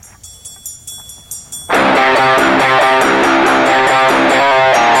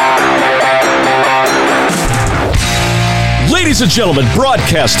Ladies and gentlemen,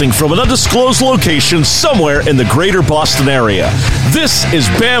 broadcasting from an undisclosed location somewhere in the greater Boston area, this is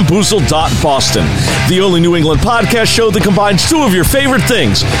Bamboozled.Boston, the only New England podcast show that combines two of your favorite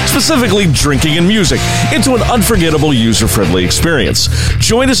things, specifically drinking and music, into an unforgettable, user-friendly experience.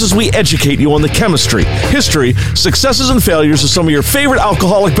 Join us as we educate you on the chemistry, history, successes, and failures of some of your favorite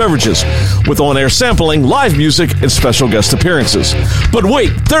alcoholic beverages, with on-air sampling, live music, and special guest appearances. But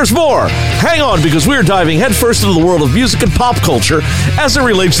wait, there's more! Hang on, because we're diving headfirst into the world of music and pop culture as it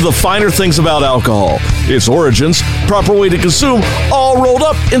relates to the finer things about alcohol, its origins, proper way to consume, all rolled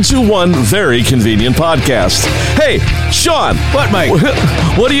up into one very convenient podcast. Hey, Sean. What, Mike?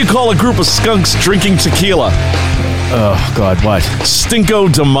 What do you call a group of skunks drinking tequila? Oh, God, what? Cinco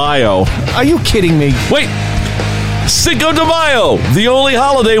de Mayo. Are you kidding me? Wait. Cinco de Mayo, the only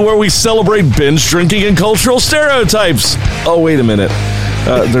holiday where we celebrate binge drinking and cultural stereotypes. Oh, wait a minute.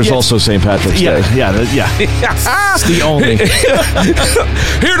 There's also St. Patrick's Day. Yeah. It's the only.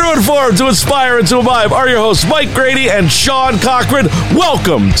 Here to inform, to inspire, and to imbibe are your hosts, Mike Grady and Sean Cochran.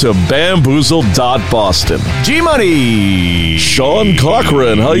 Welcome to Bamboozled.Boston. G-Money. Sean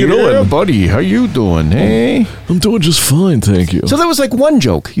Cochran, how you doing? Buddy, how you doing, hey? I'm doing just fine, thank you. So that was like one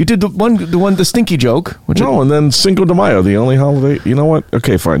joke. You did the stinky joke. And then Cinco de Mayo, the only holiday. You know what?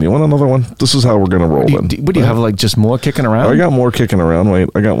 Okay, fine. You want another one? This is how we're going to roll in. What do you have, like just more kicking around? I got more kicking around. Wait,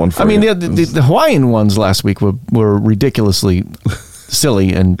 I got one for you. I mean, the Hawaiian ones last week were ridiculously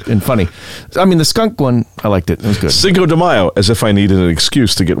silly and funny. I mean, the skunk one, I liked it. It was good. Cinco de Mayo, as if I needed an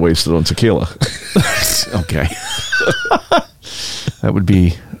excuse to get wasted on tequila. Okay. That would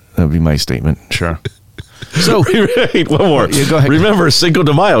be my statement. Sure. So, wait, one more. Yeah, go ahead. Remember, Cinco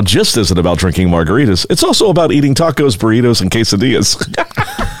de Mayo just isn't about drinking margaritas. It's also about eating tacos, burritos, and quesadillas.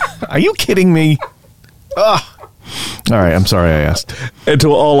 Are you kidding me? Ugh. All right, I'm sorry I asked. And to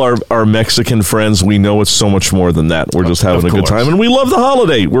all our Mexican friends, we know it's so much more than that. We're just having a good time, and we love the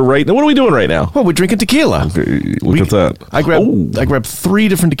holiday. What are we doing right now? Well, we're drinking tequila. Okay, look at that. I grabbed 3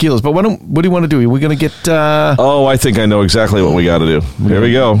 different tequilas, but what do you want to do? Are we going to get... I think I know exactly what we got to do. Here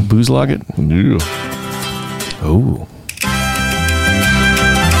we go. Booze log it? Yeah. Oh.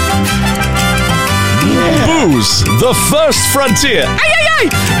 Booze, the first frontier. Ay, ay, ay.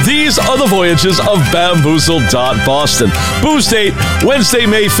 These are the voyages of Bamboozled.Boston. Booze date, Wednesday,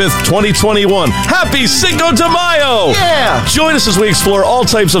 May 5th, 2021. Happy Cinco de Mayo! Yeah! Join us as we explore all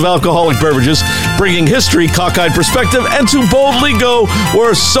types of alcoholic beverages, bringing history, cockeyed perspective, and to boldly go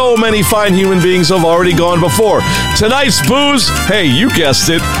where so many fine human beings have already gone before. Tonight's booze, hey, you guessed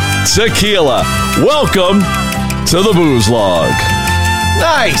it, tequila. Welcome to the Booze Log.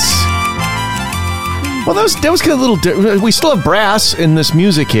 Nice! Well, that was kind of a little... We still have brass in this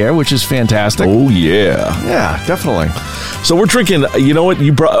music here, which is fantastic. Oh, yeah. Yeah, definitely. So we're drinking... You know what?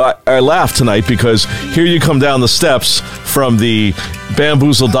 I laughed tonight because here you come down the steps from the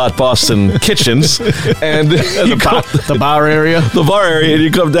Bamboozled.Boston kitchens and the bar area. The bar area, and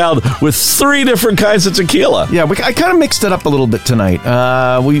you come down with 3 different kinds of tequila. Yeah, I kind of mixed it up a little bit tonight.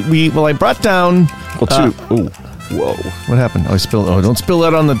 I brought down... Well, 2... Whoa! What happened? I spilled. Oh, don't spill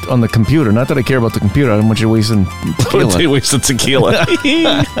that on the computer. Not that I care about the computer. I don't want you wasting tequila. They wasted tequila.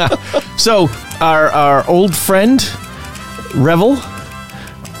 So our old friend Revel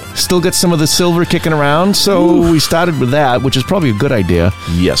still gets some of the silver kicking around. So we started with that, which is probably a good idea.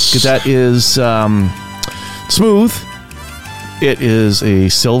 Yes, because that is smooth. It is a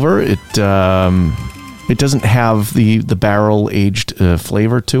silver. It doesn't have the barrel aged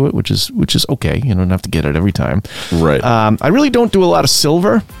flavor to it, which is okay. You don't have to get it every time. Right. I really don't do a lot of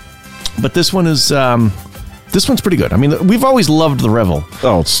silver, but this one is this one's pretty good. I mean, we've always loved the Revel.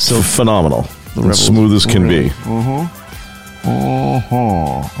 Oh, it's so phenomenal. It's smooth as can be.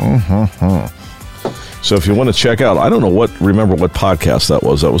 So if you want to check out, I don't know remember what podcast that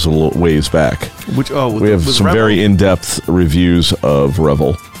was. That was a little ways back. We have some very in-depth reviews of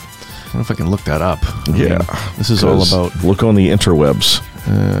Revel. I don't know if I can look that up. This is all about... Look on the interwebs.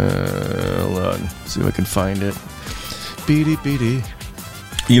 Hold on. See if I can find it. Beady.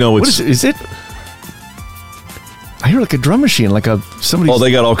 You know, what is it? I hear like a drum machine, like somebody. Oh,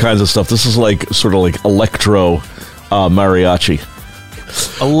 they got all kinds of stuff. This is sort of like electro mariachi.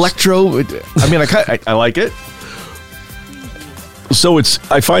 Electro. I mean, I like it. So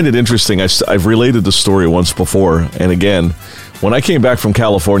I find it interesting. I've related the story once before, and again. When I came back from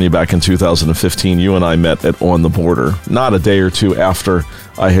California back in 2015, you and I met at On the Border, not a day or two after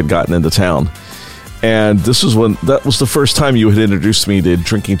I had gotten into town. And that was the first time you had introduced me to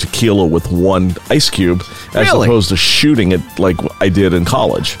drinking tequila with 1 ice cube, as opposed to shooting it like I did in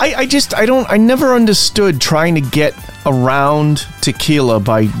college. I never understood trying to get around tequila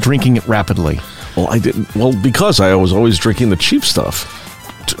by drinking it rapidly. Well, I didn't. Well, because I was always drinking the cheap stuff.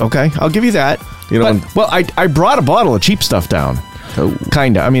 Okay, I'll give you that. You know, I brought a bottle of cheap stuff down. Oh.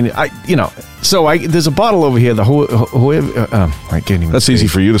 Kinda. I mean, there's a bottle over here. I can't even. That's easy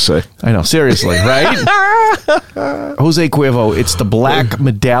for you to say. I know, seriously, right? Jose Cuervo. It's the black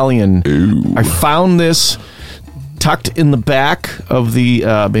medallion. Ooh. I found this tucked in the back of the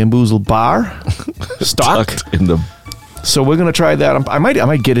Bamboozle bar stock. Tucked in the. So we're gonna try that. I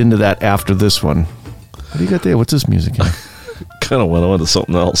might get into that after this one. What do you got there? What's this music in? Kind of went on to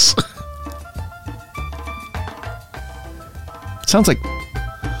something else. Sounds like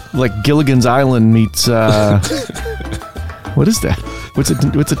Gilligan's Island meets. What is that? What's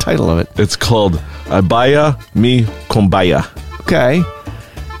the title of it? It's called Abaya Mi Kumbaya. Okay,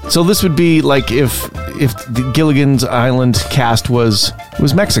 so this would be like if the Gilligan's Island cast was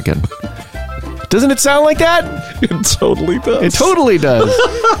Mexican. Doesn't it sound like that? It totally does. It totally does.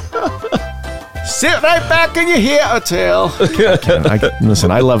 Sit right back and you hear a tale.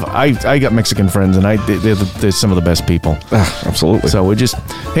 Listen, I got Mexican friends, and they're some of the best people. Absolutely. So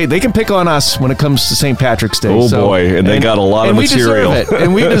they can pick on us when it comes to St. Patrick's Day. Oh boy, and they got a lot of material.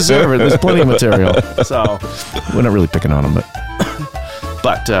 And we deserve it. There's plenty of material. So we're not really picking on them,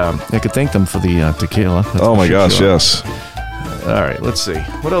 but I could thank them for the tequila. Oh my gosh, yes. All right, let's see.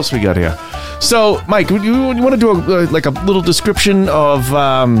 What else we got here? So, Mike, you want to do a little description of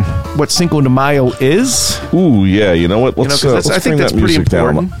what Cinco de Mayo is? Ooh, yeah. You know what? Let's I think that's pretty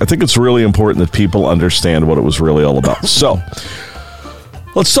important. Down. I think it's really important that people understand what it was really all about. So,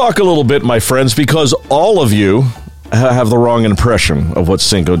 let's talk a little bit, my friends, because all of you have the wrong impression of what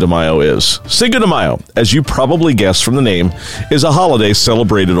Cinco de Mayo is. Cinco de Mayo, as you probably guessed from the name, is a holiday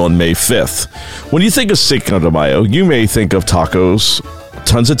celebrated on May 5th. When you think of Cinco de Mayo, you may think of tacos,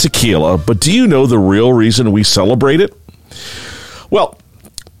 tons of tequila, but do you know the real reason we celebrate it? Well,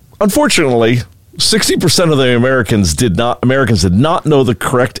 unfortunately, 60% of the Americans did not know the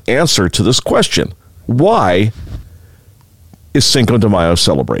correct answer to this question. Why is Cinco de Mayo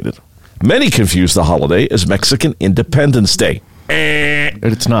celebrated? Many confuse the holiday as Mexican Independence Day.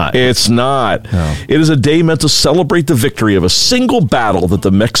 It's not. It's not. No. It is a day meant to celebrate the victory of a single battle that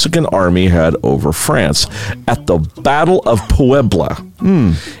the Mexican army had over France at the Battle of Puebla.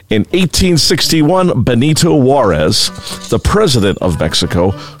 In 1861, Benito Juarez, the president of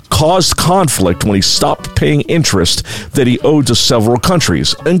Mexico, caused conflict when he stopped paying interest that he owed to several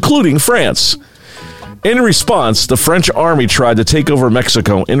countries, including France. In response, the French army tried to take over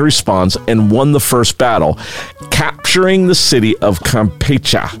Mexico in response and won the first battle, capturing the city of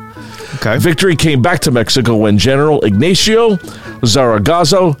Campeche. Okay. Victory came back to Mexico when General Ignacio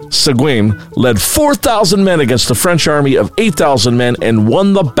Zaragoza Seguin led 4,000 men against the French army of 8,000 men and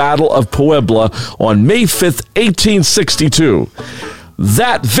won the Battle of Puebla on May 5th, 1862.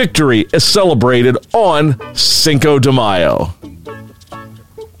 That victory is celebrated on Cinco de Mayo.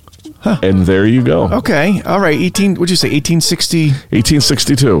 Huh. And there you go. Okay. All right. What'd you say? 1860?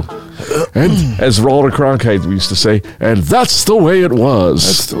 1862. And as Walter Cronkite used to say, and that's the way it was.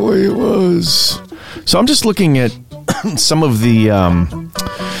 That's the way it was. So I'm just looking at some of the,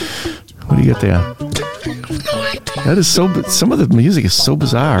 what do you get there? That is some of the music is so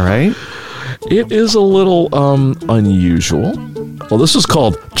bizarre, right? It is a little unusual. Well, this is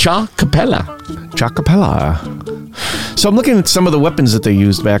called Cha Capella. Cha Capella. So I'm looking at some of the weapons that they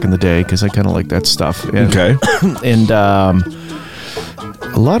used back in the day because I kind of like that stuff. And, Okay. And a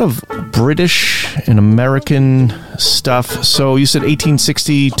lot of British and American stuff. So you said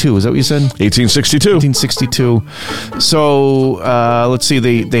 1862. Is that what you said? 1862. 1862. So let's see.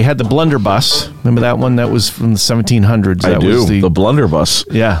 They had the blunderbuss. Remember that one? That was from the 1700s. I That do. was The blunderbuss.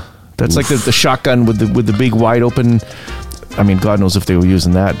 Yeah. That's like the shotgun with the big wide open. I mean, God knows if they were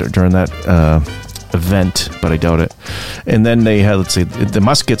using that during that event, but I doubt it. And then they had, let's see, the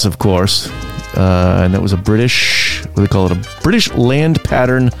muskets, of course, and that was a British, what do they call it? A British land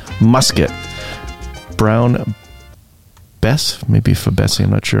pattern musket. Brown Bess, maybe for Bessie, I'm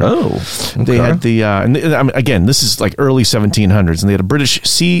not sure. Oh, okay. They had the, and I mean, again, this is like early 1700s, and they had a British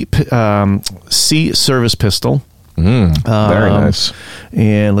sea service pistol. Very nice.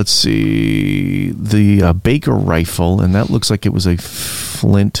 And let's see, the Baker rifle, and that looks like it was a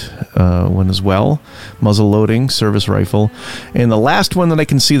flint one as well. Muzzle loading service rifle. And the last one that I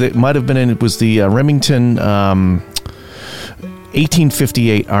can see that might have been in it was the Remington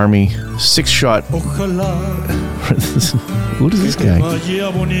 1858 Army 6-shot. Who is this guy?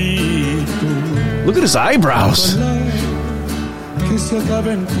 Look at his eyebrows.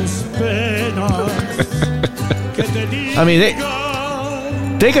 I mean,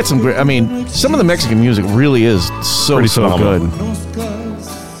 they got some great. I mean, some of the Mexican music really is so phenomenal. good.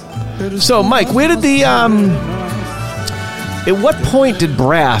 So, Mike, where did the at what point did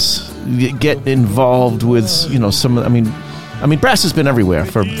brass get involved with some? I mean, brass has been everywhere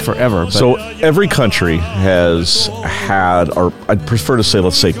for forever. But So every country has had, or I'd prefer to say,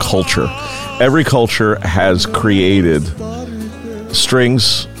 let's say, culture. Every culture has created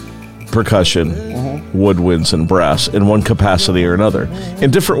strings, percussion, woodwinds, and brass in one capacity or another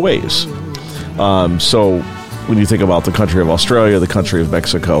in different ways. So when you think about the country of Australia, the country of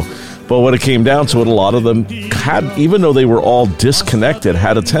Mexico, but when it came down to it, a lot of them had, even though they were all disconnected,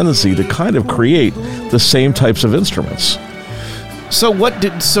 had a tendency to kind of create the same types of instruments. So what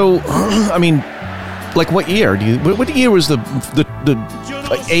did I mean, like what year what year was the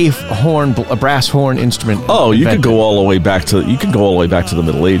a brass horn instrument? Oh, you invented? could go all the way back to the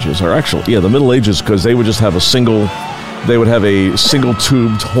Middle Ages, or actually, the Middle Ages, because they would just have a single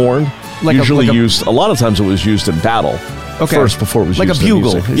tubed horn. Used a lot of times it was used in battle. Okay. First, before it was like used a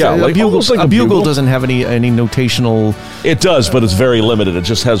bugle. in music. A bugle doesn't have any notational. It does, but it's very limited. It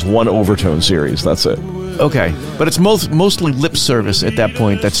just has one overtone series. That's it. Okay, but it's mostly lip service at that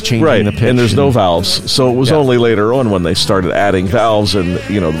point. That's changing the pitch, and there's no valves. So it was only later on when they started adding valves. And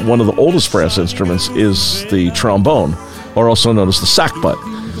one of the oldest brass instruments is the trombone, or also known as the sackbut.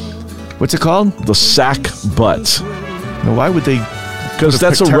 What's it called? The sackbut. Now, why would they? Because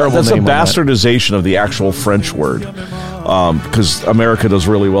that's a bastardization of the actual French word. Because America does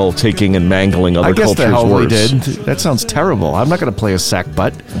really well taking and mangling other cultures' words. I guess the hell they did. That sounds terrible. I'm not going to play a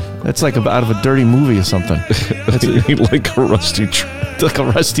sackbut. That's like out of a dirty movie or something. That's like a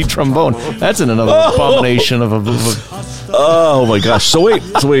rusty trombone. That's another abomination of a. Oh my gosh! So wait,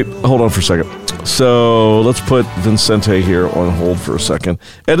 hold on for a second. So let's put Vincente here on hold for a second.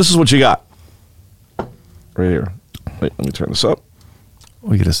 And this is what you got right here. Wait, let me turn this up.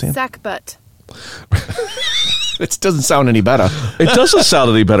 We get a stand. Sackbut. It doesn't sound any better. It doesn't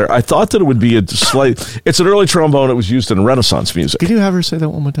sound any better. I thought that it would be a slight. It's an early trombone. It was used in Renaissance music. Can you have her say that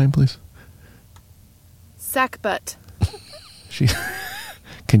one more time, please? Sackbut.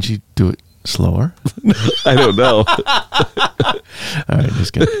 Can she do it slower? I don't know. All right,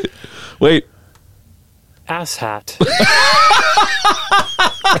 just kidding. Wait. Asshat.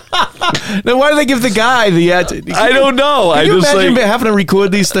 Then why do they give the guy the? I don't know. Can you imagine having to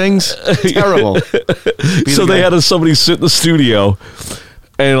record these things? Terrible. So they had somebody sit in the studio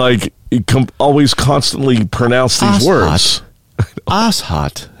and always constantly pronounce these words.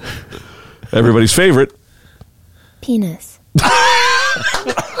 Asshot. Everybody's favorite. Penis.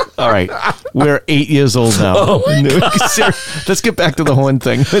 All right, we're 8 years old now. Oh let's get back to the horn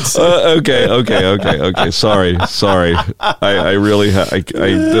thing. Okay. Sorry. I really.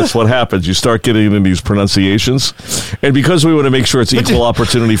 That's what happens. You start getting into these pronunciations, and because we want to make sure it's equal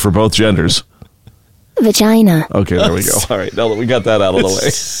opportunity for both genders. Vagina. Okay, there we go. All right, now that we got that out of the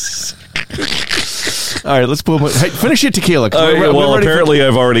way. All right, let's pull. Hey, finish your tequila. Apparently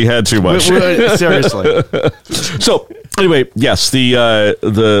I've already had too much. Seriously. So anyway, yes,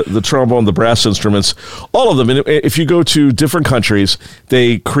 the trombone, the brass instruments, all of them. And if you go to different countries,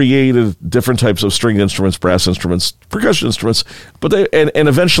 they created different types of stringed instruments, brass instruments, percussion instruments. But and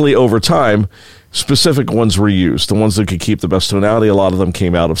eventually over time, specific ones were used. The ones that could keep the best tonality. A lot of them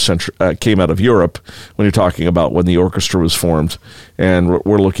came out of Europe. When you're talking about when the orchestra was formed, and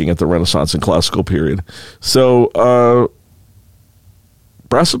we're looking at the Renaissance and classical period. So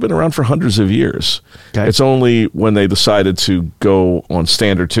brass have been around for hundreds of years. Okay. It's only when they decided to go on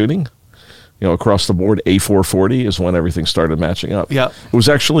standard tuning, across the board, A440 is when everything started matching up. Yeah, it was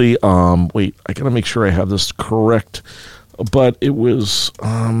actually. Wait, I gotta make sure I have this correct, but it was.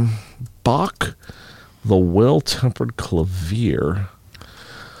 Bach, the Well-Tempered Clavier,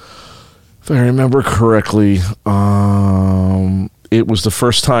 if I remember correctly, it was the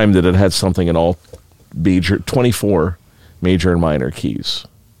first time that it had something in all 24 major and minor keys.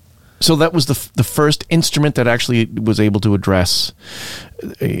 So that was the first instrument that actually was able to address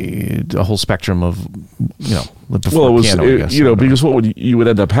a whole spectrum of, before it was, piano, I guess. because what you would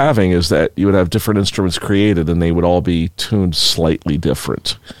end up having is that you would have different instruments created and they would all be tuned slightly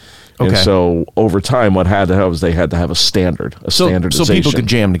different. Okay. And so over time, what had to have is they had to have a standardization. So people could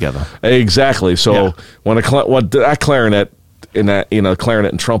jam together. Exactly. So when that clarinet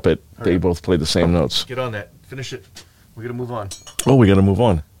clarinet and trumpet, they both played the same notes. Get on that. Finish it. We're gonna move on. Oh, we gotta move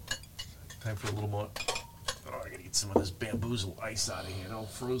on. Time for a little more. Oh, I gotta get some of this bamboozle ice out of here. It all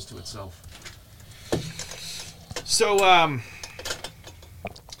froze to itself. So,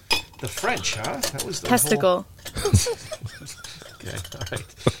 the French, huh? That was the testicle. Okay, all right.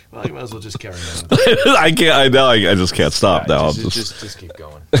 Well, you might as well just carry on. I can't. I know. I just can't stop now. Just keep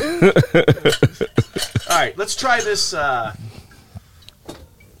going. All right, let's try this.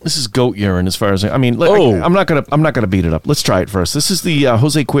 This is goat urine, as far as I'm not gonna beat it up. Let's try it first. This is the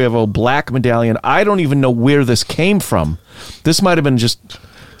Jose Cuervo Black Medallion. I don't even know where this came from. This might have been just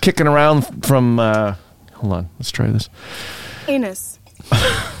kicking around from. Hold on, let's try this. Anus.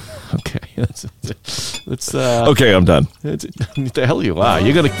 Okay, let's. Okay, I'm done. What the hell you are?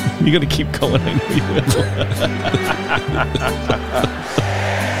 You're gonna keep going. I know you will.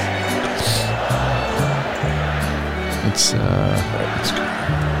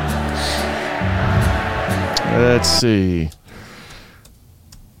 Let's see.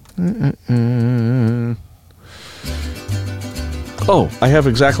 Oh, I have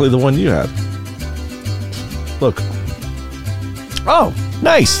exactly the one you had. Look. Oh,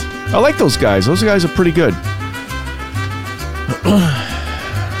 nice. I like those guys. Those guys are pretty good.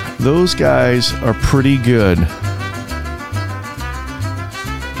 Those guys are pretty good. All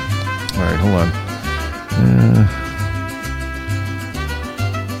right, hold on.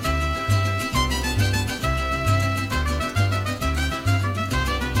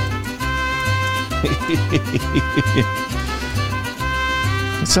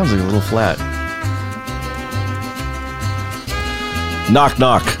 It sounds like a little flat. Knock,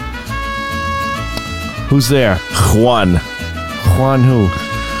 knock. Who's there? Juan. Juan who?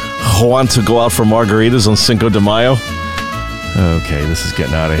 Juan to go out for margaritas on Cinco de Mayo. Okay, this is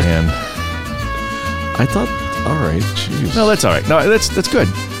getting out of hand. I thought, all right, jeez. No, that's all right. No, that's good.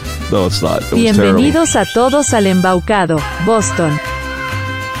 No, it's not. It was Bienvenidos a todos al Embaucado, Boston.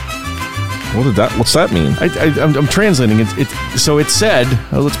 terrible. What's that mean? I'm translating it. So it said,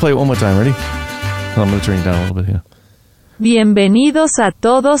 let's play it one more time. Ready? I'm going to turn it down a little bit here. Bienvenidos a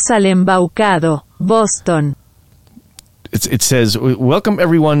todos al Embaucado, Boston. It says, welcome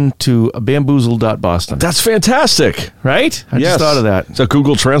everyone to bamboozle.boston. That's fantastic. Right? I just thought of that. Is that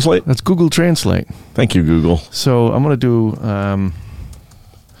Google Translate? That's Google Translate. Thank you, Google. So I'm going to do,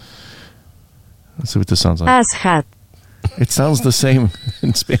 let's see what this sounds like. Asshat. It sounds the same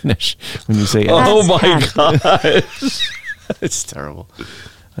in Spanish when you say Oh my Asshat. gosh. It's terrible.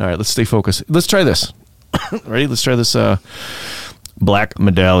 All right, let's stay focused. Let's try this. Ready? Let's try this Black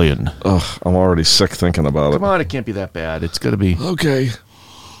Medallion. Ugh, I'm already sick thinking about Come on, it can't be that bad. It's got to be. Okay.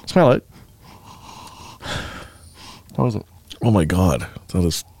 Smell it. How is it? Oh my God. That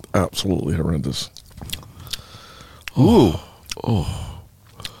is absolutely horrendous. Ooh. Oh.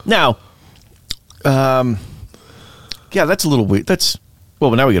 Now, yeah, that's a little weird. Well,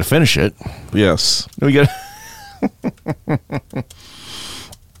 now we got to finish it. Yes. We got.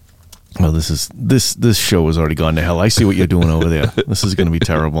 Well, this show has already gone to hell. I see what you're doing over there. This is going to be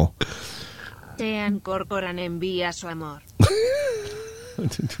terrible. Sean Corcoran envía su amor.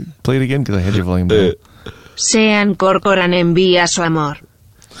 Play it again because I had your volume down. Sean Corcoran envía su amor.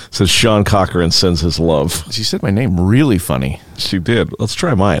 Says Sean Cochran sends his love. She said my name really funny. She did. Let's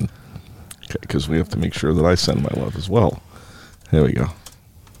try mine. Okay, because we have to make sure that I send my love as well. Here we go.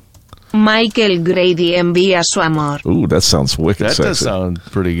 Michael Grady envía su amor. Ooh, that sounds wicked That sexy. does sound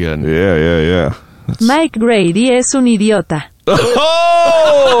pretty good. Yeah. Mike Grady es un idiota.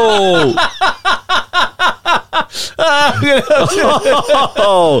 Oh!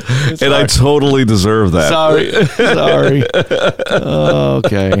 Oh! And I totally deserve that. Sorry.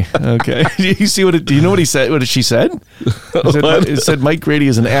 Okay. Do you know what he said? What she said? It said Mike Grady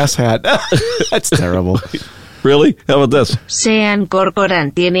is an asshat. That's terrible. Really? How about this? Sean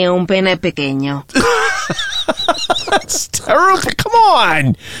Corcoran tiene un pene pequeño. That's terrible. Come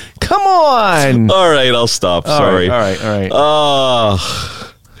on. All right, I'll stop. Sorry. All right.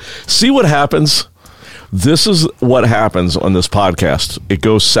 See what happens? This is what happens on this podcast. It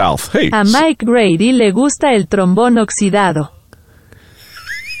goes south. Hey. A Mike Grady le gusta el trombón oxidado.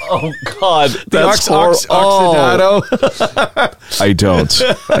 Oh, God. That's oxidado. I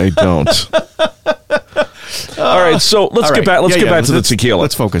don't. All right, so let's get back. Let's get back to the tequila.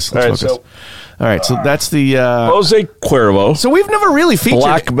 Let's focus. All right, So that's the Jose Cuervo. So we've never really featured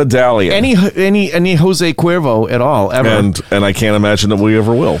Black Medallion. any Jose Cuervo at all ever, and I can't imagine that we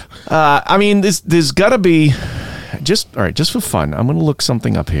ever will. I mean, there's got to be just for fun. I'm going to look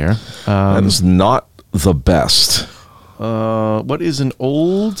something up here. That is not the best. What is an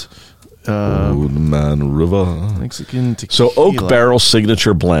old Old Man River Mexican tequila? So Oak Barrel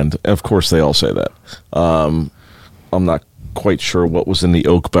Signature Blend. Of course, they all say that. I'm not quite sure what was in the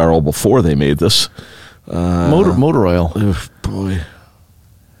Oak Barrel before they made this. Motor oil. Oh, boy.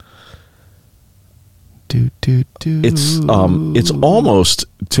 It's It's almost,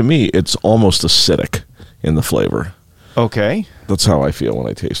 to me, it's almost acidic in the flavor. okay. That's how I feel when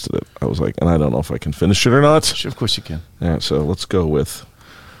I tasted it. I was like, and I don't know if I can finish it or not. Sure, of course you can. All right, so let's go with.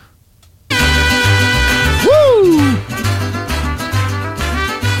 Woo!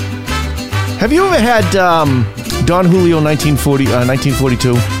 Have you ever had Don Julio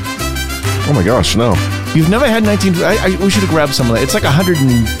 1942? Oh my gosh, no. You've never had we should have grabbed some of that. It's like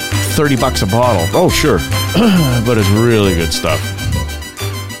 $130 a bottle. Oh, sure. But it's really good stuff.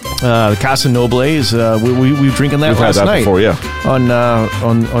 The Casa Noble is we were drinking that We've last had that night. before, yeah. On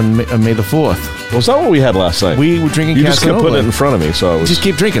May the 4th. Was that what we had last night? We were drinking You Casa just kept Noble. putting it in front of me, so I was... Just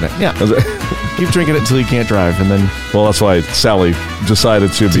keep drinking it. Yeah. Keep drinking it until you can't drive, and then Well, that's why Sally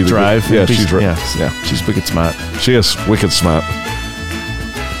decided to be drive. Yeah, She's- she's right. yeah. She's wicked smart. She is wicked smart.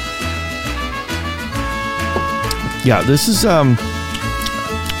 Yeah, this is I mean,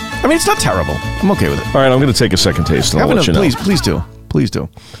 it's not terrible. I'm okay with it. All right, I'm going to take a second taste and I'll let you know. Please do. Please do.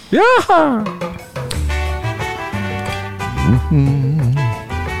 Yeah.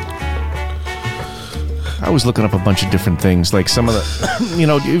 I was looking up a bunch of different things, like some of the, you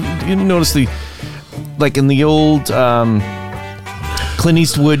notice like in the old Clint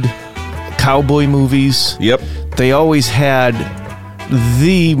Eastwood cowboy movies. Yep. They always had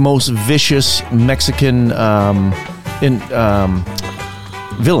the most vicious Mexican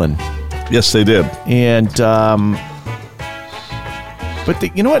villain, Yes, they did. and but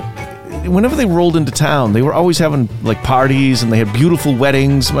you know what? Whenever they rolled into town, they were always having like parties, and they had beautiful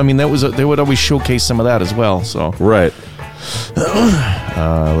weddings. I mean, they would always showcase some of that as well. So Right.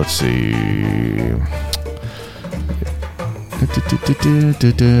 let's see.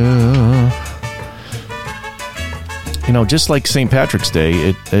 Just like St. Patrick's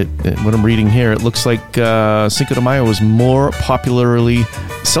Day, what I'm reading here, it looks like Cinco de Mayo was more popularly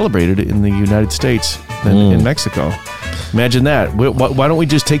celebrated in the United States than in Mexico. Imagine that. Why don't we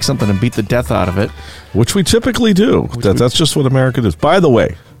just take something and beat the death out of it? Which we typically do. That's just what America does. By the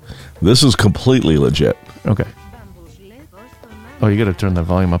way, this is completely legit. Okay. Oh, you got to turn the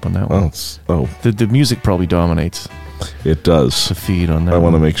volume up on that one. The music probably dominates It does. the feed on that. I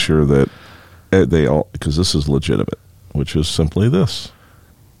want to one. make sure that they all, because this is legitimate, which is simply this.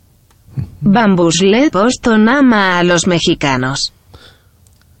 Bambusle Boston ama a los mexicanos.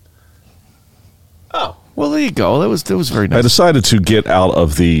 Oh, well, there you go. That was very nice. I decided to get out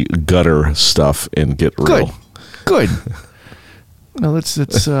of the gutter stuff and get real. Good. No, let's.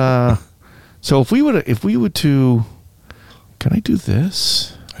 So if we were to, can I do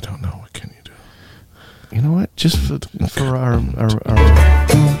this? I don't know. What can you do? You know what? Just for our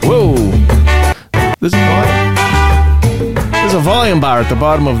whoa. There's a volume bar at the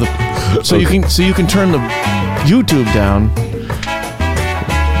bottom of the, so Okay. you can turn the YouTube down.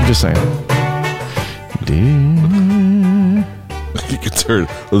 I'm just saying. You can turn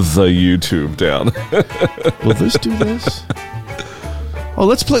the YouTube down. Will this do this? Oh,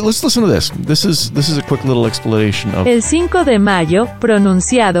 let's listen to this. This is a quick little explanation of. El 5 de mayo,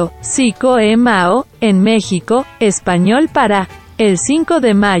 pronunciado 5 de Mao, en México, español para el 5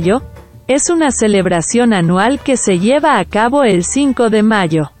 de mayo, es una celebración anual que se lleva a cabo el 5 de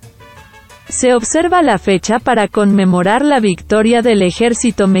mayo. Se observa la fecha para conmemorar la victoria del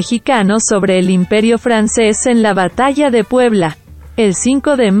ejército mexicano sobre el Imperio francés en la Batalla de Puebla, el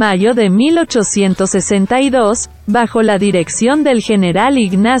 5 de mayo de 1862, bajo la dirección del general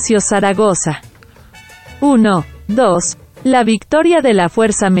Ignacio Zaragoza. 1. 2. La victoria de la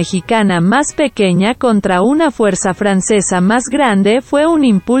fuerza mexicana más pequeña contra una fuerza francesa más grande fue un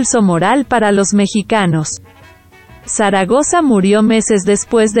impulso moral para los mexicanos. Zaragoza murió meses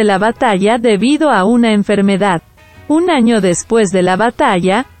después de la batalla debido a una enfermedad. Un año después de la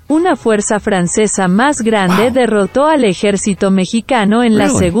batalla, una fuerza francesa más grande derrotó al ejército mexicano en la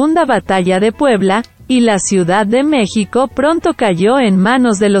Really? Segunda Batalla de Puebla, y la Ciudad de México pronto cayó en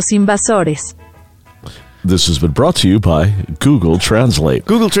manos de los invasores. This has been brought to you by Google Translate.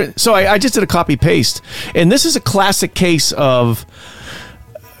 So I just did a copy paste, and this is a classic case of.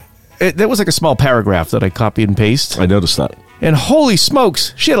 That was like a small paragraph that I copied and pasted. I noticed that. And holy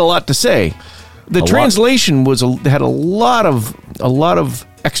smokes, she had a lot to say. The lot. translation had a lot of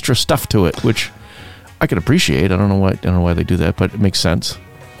extra stuff to it, which I could appreciate. I don't know why they do that, but it makes sense.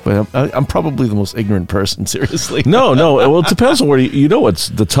 But I'm probably the most ignorant person, seriously. No. Well, it depends on where you know what's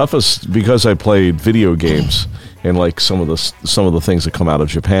the toughest, because I played video games and like some of the things that come out of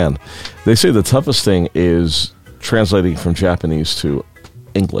Japan. They say the toughest thing is translating from Japanese to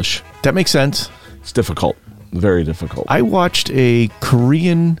English. That makes sense. It's difficult, very difficult. I watched a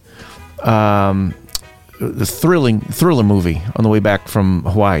Korean the thriller movie on the way back from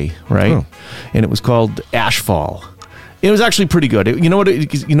Hawaii, right? Oh. And it was called Ashfall. It was actually pretty good. You know what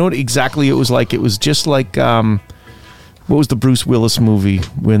exactly it was like? It was just like what was the Bruce Willis movie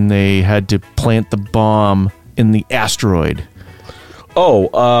when they had to plant the bomb in the asteroid?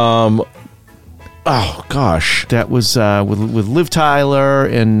 Oh gosh. That was with Liv Tyler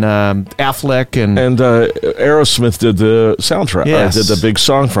and Affleck and Aerosmith did the soundtrack. Yes. Did the big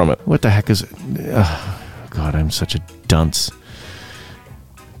song from it. what the heck is it? God, I'm such a dunce.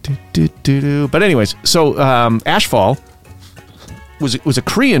 But anyways, so Ashfall was a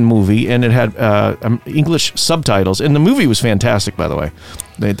Korean movie, and it had English subtitles, and the movie was fantastic, by the way.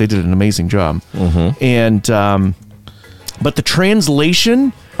 They did an amazing job. Mm-hmm. And but the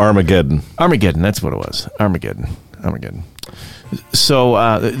translation, Armageddon. That's what it was. Armageddon.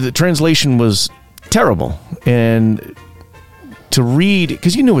 So the translation was terrible, and to read,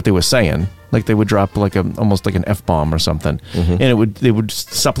 because you knew what they were saying, like they would drop like almost like an F-bomb or something, and they would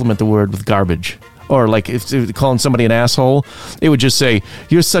supplement the word with garbage. Or like if they were calling somebody an asshole, it would just say,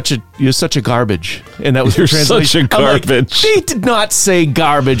 "You're such a garbage," and that was You're the translation. such a garbage. Like, they did not say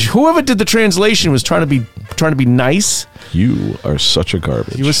garbage. Whoever did the translation was trying to be nice. You are such a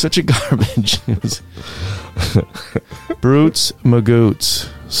garbage. He was such a garbage. It was Brutes Magoots.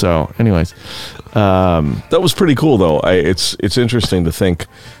 So, anyways, That was pretty cool, though. It's interesting to think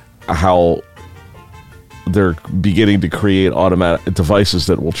how they're beginning to create automatic devices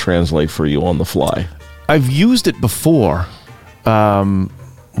that will translate for you on the fly. I've used it before.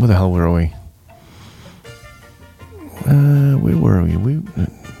 Where the hell were we? Where were we?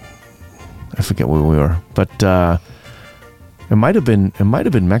 I forget where we were, but it might have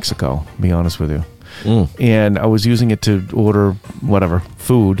been Mexico. To be honest with you. And I was using it to order whatever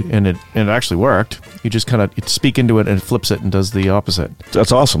food, and it actually worked. You just kind of speak into it, and it flips it and does the opposite.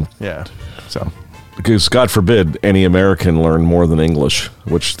 That's awesome. Yeah. So. Because God forbid any American learn more than English,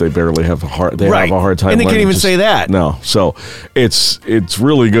 which they barely have a hard. They have a hard time, and they can't learning. even say that. No, so it's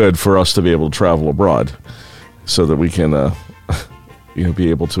really good for us to be able to travel abroad, so that we can, be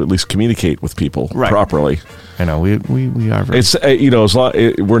able to at least communicate with people properly. I know we are. Very It's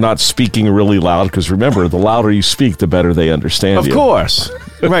we're not speaking really loud, because remember, the louder you speak, the better they understand you. Of course.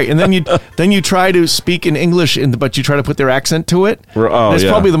 Right, and then you try to speak in English, but you try to put their accent to it. That's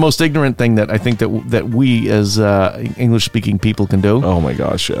probably the most ignorant thing that I think that we as English-speaking people can do. Oh my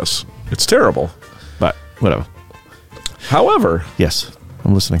gosh, yes, it's terrible. But whatever. However, Yes,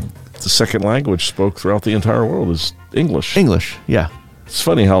 I'm listening. the second language spoke throughout the entire world is English. English, yeah. It's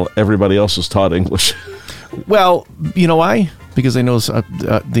funny how everybody else is taught English. Well, you know why? Because they know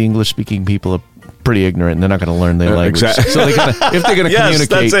the English-speaking people are pretty ignorant, and they're not going to learn their language. Exactly. So if they're going to Yes,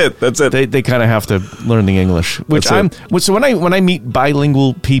 communicate, that's it. They kind of have to learn the English. Which so when I meet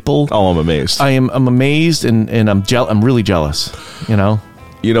bilingual people, Oh, I'm amazed. I'm amazed, and I'm really jealous. You know.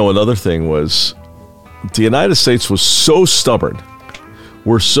 Another thing was the United States was so stubborn.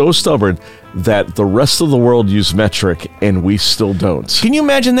 We're so stubborn that the rest of the world use metric and we still don't. Can you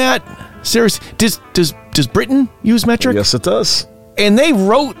imagine that? Seriously, does Britain use metric? Yes, it does. And they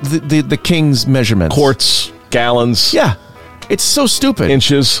wrote the king's measurements. Quarts, gallons, Yeah. It's so stupid.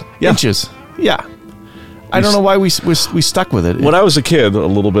 inches. Yeah. Inches. Yeah. I don't know why we stuck with it. When I was a kid, a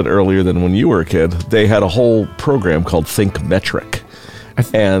little bit earlier than when you were a kid, they had a whole program called Think Metric. I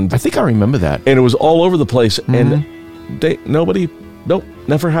think I remember that. And it was all over the place, and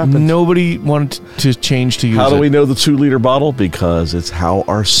never happened. Nobody wanted to change to use it. How do we know the 2-liter bottle? Because it's how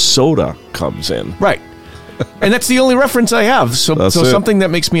our soda comes in. Right. And that's the only reference I have. So something that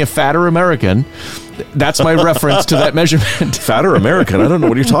makes me a fatter American, that's my reference to that measurement. Fatter American? I don't know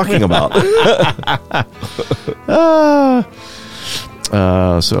what you're talking about.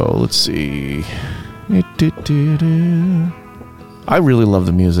 So let's see. I really love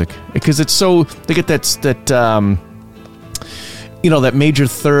the music because it's so, they get that major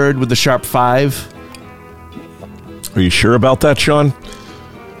third with the sharp 5. Are you sure about that, Sean?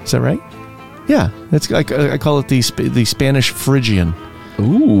 Is that right? Yeah, that's I call it the Spanish Phrygian.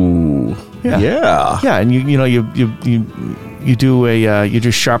 Ooh, yeah. And you do you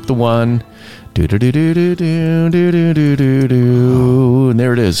just sharp the 1, do, and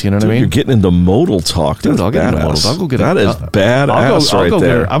there it is. You know what I mean? You're getting into modal talk. Dude, That's I'll get into modal. badass. I'll go get That is badass I'll right go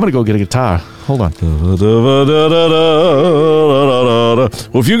there. I'm gonna go get a guitar. Hold on. Well,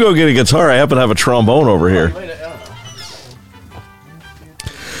 if you go get a guitar, I happen to have a trombone over here.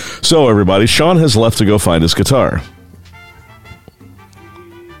 So, everybody, Sean has left to go find his guitar.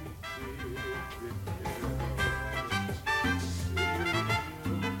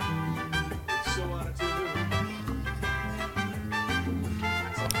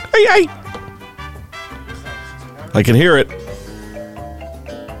 Hey! I can hear it.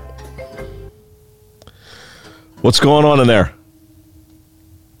 What's going on in there?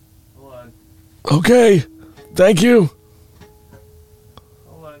 Hold on. Okay. Thank you.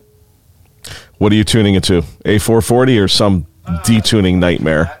 Hold on. What are you tuning it to? A440 or some detuning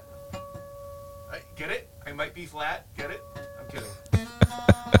nightmare? B flat. Get it? I'm kidding.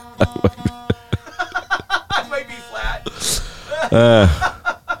 I might be flat.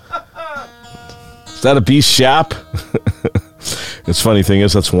 Is that a B sharp? It's funny thing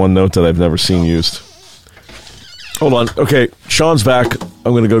is that's one note that I've never seen used. Hold on. Okay, Sean's back.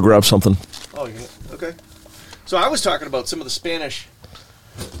 I'm going to go grab something. Oh, okay. So I was talking about some of the Spanish.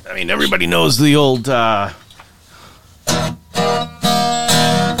 I mean, everybody knows the old.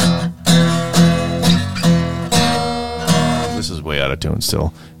 This is way out of tune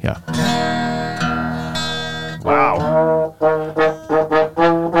still. Yeah. Wow.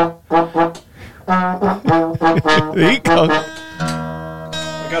 There you go.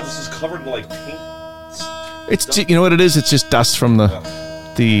 Oh my God, this is covered in like paint. It's you know what it is? It's just dust from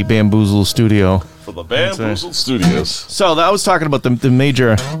the Bamboozle studio. For the Bamboozled Studios. So I was talking about the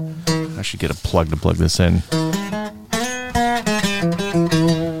major. I should get a plug to plug this in.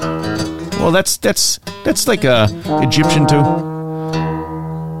 Well, that's like a Egyptian too.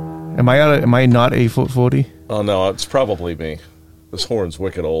 Am I not 8'40"? Oh no, it's probably me. This horn's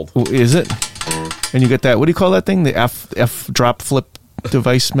wicked old. Oh, is it? And you get that? What do you call that thing? The F drop flip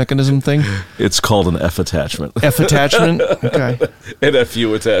device mechanism thing? It's called an F attachment. F attachment. Okay. An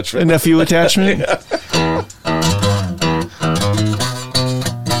FU attachment. An FU attachment. Yeah.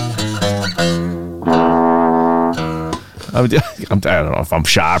 I don't know if I'm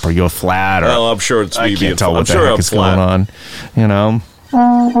sharp or you're flat or. Well, I'm sure it's me I being can't tell flat. what the I'm sure heck I'm is flat. going on. You know.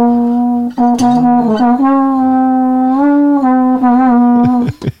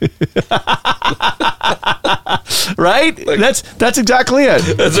 Right? That's exactly it.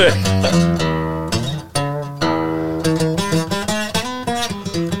 That's it.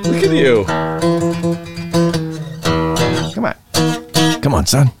 Look at you. Come on,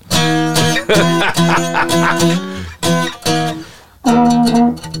 son.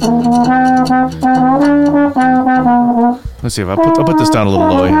 Let's see if I'll put this down a little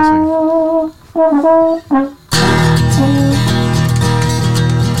low here.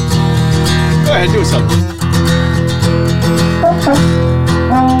 Go ahead, do something.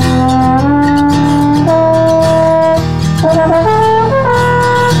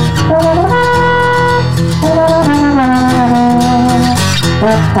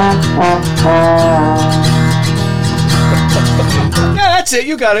 Yeah, that's it.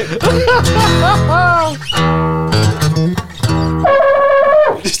 You got it.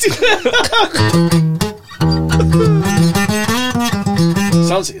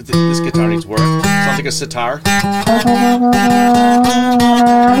 Sounds. This guitar needs work. Sounds like a sitar.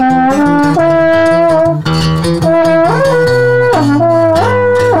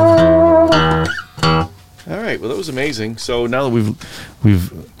 All right. Well, that was amazing. So now that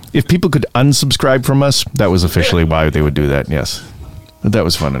we've. If people could unsubscribe from us, that was officially why they would do that. Yes, but that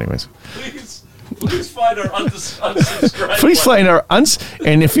was fun, anyways. Please find our unsubscribe. Please find our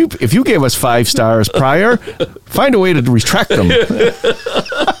and if you gave us 5 stars prior, find a way to retract them.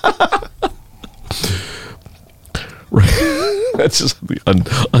 That's just the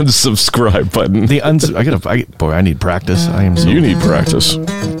unsubscribe button. The I need practice. I am. You need practice.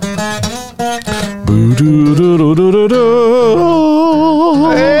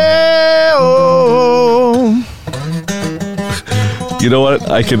 You know what?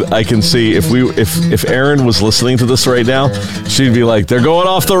 I can see if Erin was listening to this right now, she'd be like, "They're going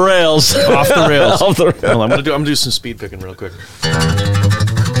off the rails, Off the rails. off the rails." Well, I'm gonna do some speed picking real quick.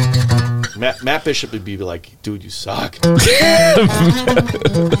 Matt Bishop would be like, "Dude, you suck."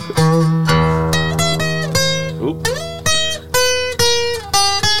 Oop.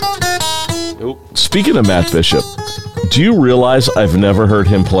 Oop. Speaking of Matt Bishop, do you realize I've never heard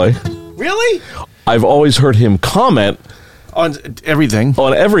him play? Really? I've always heard him comment On everything.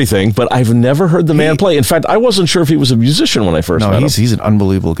 on everything, but I've never heard the man play. In fact, I wasn't sure if he was a musician when I first No, met him. he's an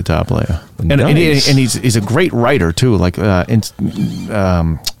unbelievable guitar player, Nice. and he's a great writer too. Like, I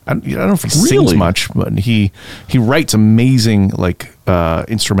don't know if he sings Really? much, but he writes amazing like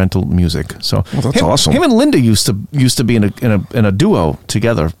instrumental music. So that's awesome. Him and Linda used to be in a duo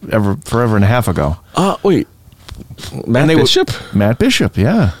together forever and a half ago. Wait, Matt And Bishop? Matt Bishop,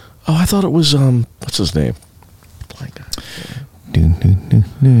 yeah. Oh, I thought it was what's his name? Blank.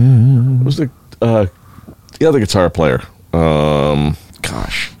 It was the other guitar player.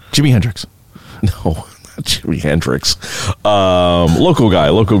 Gosh, Jimi Hendrix. no, not Jimi Hendrix. Local guy.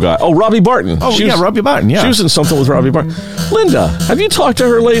 Oh, Robbie Barton. Oh, Robbie Barton. Yeah, She was in something with Robbie Barton. Linda, have you talked to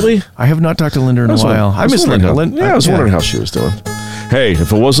her lately? I have not talked to Linda in a while. I miss wondering Linda. how- I was wondering how she was doing. Hey,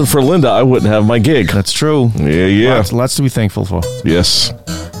 if it wasn't for Linda, I wouldn't have my gig. That's true. Yeah. Lots to be thankful for. Yes.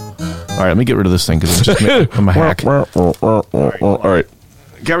 All right, let me get rid of this thing because I'm a hack. All right.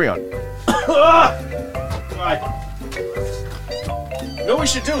 Carry on. You know what we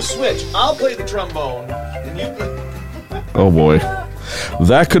should do? Switch. I'll play the trombone, and you play. Oh boy,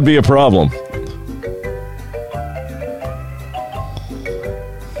 that could be a problem.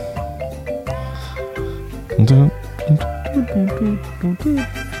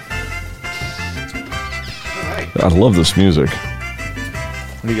 I love this music.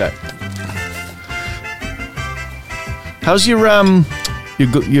 What do you got? How's your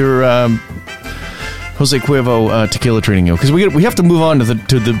Jose Cuervo tequila treating you? Because we have to move on to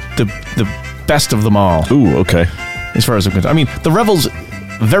the best of them all. Ooh, okay. As far as I'm concerned, I mean, the Revel's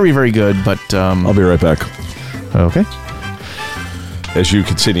very, very good, but I'll be right back. Okay. As you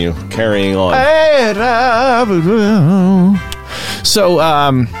continue carrying on. So,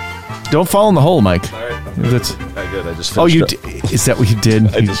 don't fall in the hole, Mike. All right. That's Good. I just oh, finished you is that what you did?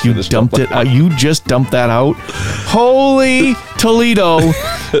 I just you finished dumped up. it. You just dumped that out. Holy Toledo!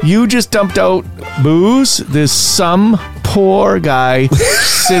 You just dumped out booze. There's some poor guy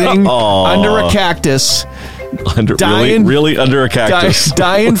sitting under a cactus, dying, really under a cactus.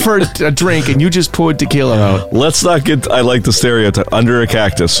 dying for a drink, and you just poured tequila out. Let's not get. I like the stereotype. Under a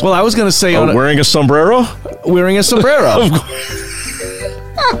cactus. Well, I was going to say Wearing a sombrero. wearing a sombrero.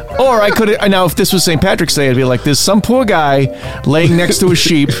 Or I could now, if this was St. Patrick's Day, I'd be like, there's some poor guy laying next to a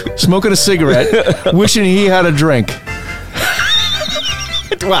sheep, smoking a cigarette, wishing he had a drink.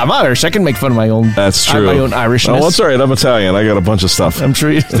 Well, I'm Irish. I can make fun of my own. That's true. My own Irishness. Oh, that's all right. I'm Italian. I got a bunch of stuff. I'm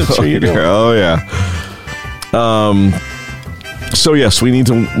sure you do. Oh yeah. So yes, we need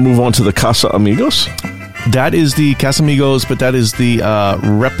to move on to the Casa Amigos. That is the Casamigos, but that is the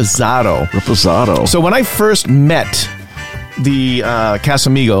Reposado. Reposado. So when I first met the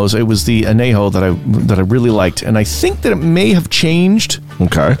Casamigos, it was the Anejo that I really liked, and I think that it may have changed,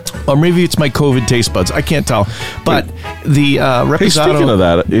 Okay. or maybe it's my COVID taste buds. I can't tell. But the Reposado. Hey, speaking of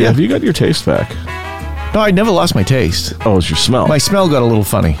that, Yeah. have you got your taste back? No, I never lost my taste. Oh, it's your smell. My smell got a little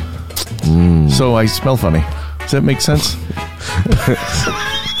funny, so I smell funny. Does that make sense?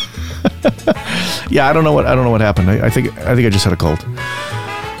 Yeah, I don't know what happened. I think I just had a cold.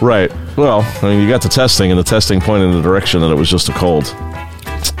 Right. Well, I mean, you got the testing, and the testing pointed in the direction that it was just a cold.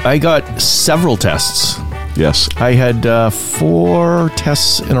 I got several tests. Yes. I had 4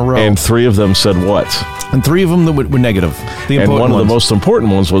 tests in a row, And 3 of them said what? and 3 of them that were negative. The And important one of the ones. most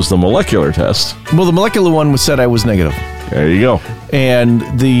important ones was the molecular test. Well, the molecular one said I was negative, There you go. and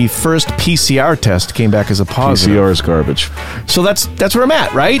the first PCR test came back as a positive. PCR is garbage. So that's where I'm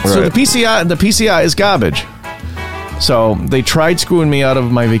at, right? So Right. the PCI is garbage. So they tried screwing me out of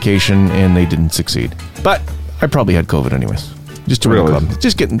my vacation, and they didn't succeed. But I probably had COVID anyways. Just join Really? the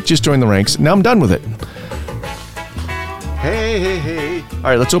club. Just join the ranks. Now I'm done with it. Hey. All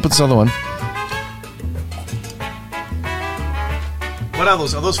right, let's open this other one. What are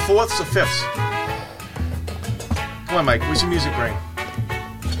those? Are those 4ths or 5ths? Come on, Mike. Where's your music ring?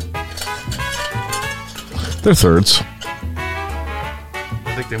 They're thirds.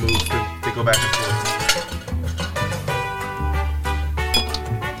 I think they move. They go back and forth.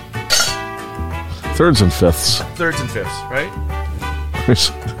 Thirds and fifths. 3rds and 5ths, right?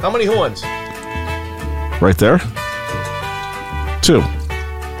 There's- How many horns? Right there. 2.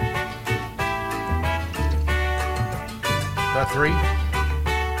 Not 3?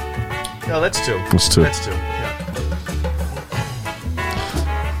 No, that's 2. That's 2. That's 2. Yeah.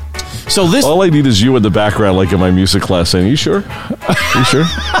 So this. All I need is you in the background, like in my music class, saying, "You sure? You sure?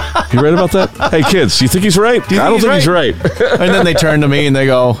 You right about that? Hey, kids, you think he's right? you I don't think think he's he's right. And then they turn to me and they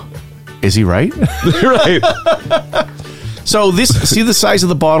go, "Is he right?" You're right. So this. See the size of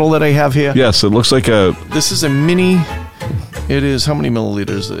the bottle that I have here? Yes, it looks like a This is a mini. It is how many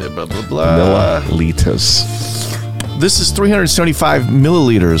milliliters? Blah blah blah. milliliters. This is 375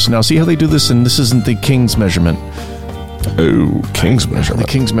 milliliters. Now, see how they do this, and this isn't the King's measurement. Oh, King's The measurement.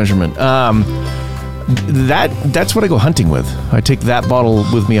 King's measurement. That's what I go hunting with. I take that bottle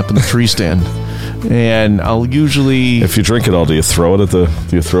with me up in the tree stand, and I'll usually. If you drink it all, do you throw it at the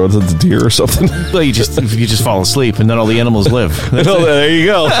deer or something? Well, you just fall asleep, and then all the animals live. Oh, there you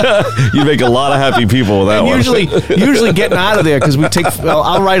go. You make a lot of happy people with that And one. usually getting out of there because we take.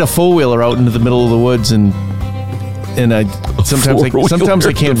 I'll ride a 4-wheeler out into the middle of the woods, and I sometimes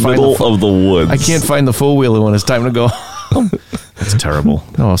I can't find middle of the woods. I can't find the 4-wheeler when it's time to go. That's terrible.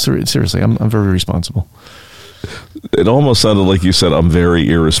 No, seriously, I'm very responsible. It almost sounded like you said I'm very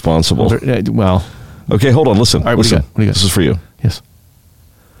irresponsible. Well, Okay, hold on. Listen. all right. What do you listen. got? What do you got? This is for you. Yes.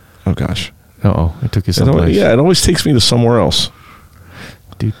 Oh gosh. Oh, it took you someplace. It always takes me to somewhere else.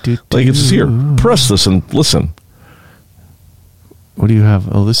 Like it's here. Press this and listen. What do you have?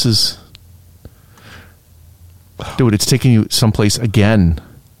 Oh, this is. Dude, it's taking you someplace again.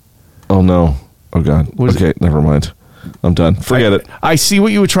 Oh no. Oh, God. Was Okay, never mind. I'm done. Forget it. I see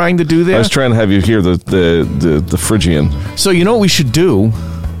what you were trying to do there. I was trying to have you hear the Phrygian. So you know what we should do?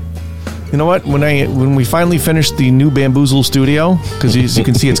 You know what? When we finally finish the new Bamboozle studio, because as you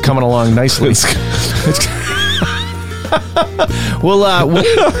can see, it's coming along nicely.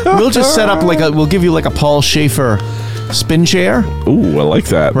 We'll just set up we'll give you like a Paul Schaefer spin chair. Ooh, I like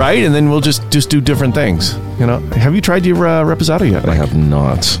that. Right, and then we'll just do different things. You know, have you tried your reposado yet? I have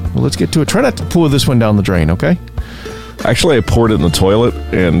not. Well, let's get to it. Try not to pour this one down the drain, okay? Actually, I poured it in the toilet,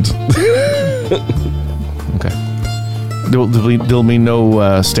 and okay. There'll be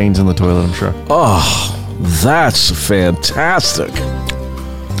no stains in the toilet, I'm sure. oh, that's fantastic.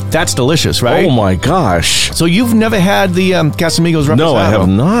 That's delicious, right? Oh my gosh. So you've never had the Casamigos reposado? No, I have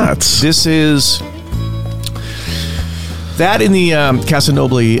not. This is that in the Casa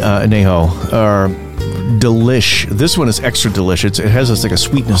Noble Añejo are delish. This one is extra delicious. It has like a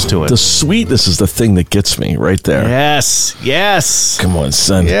sweetness to it. The sweetness is the thing that gets me right there. Yes. Come on,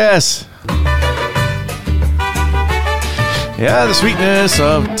 son. Yes. Yeah, the sweetness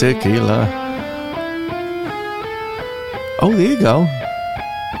of tequila. Oh, there you go.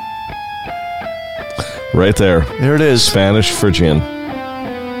 Right there. There it is. Spanish Phrygian.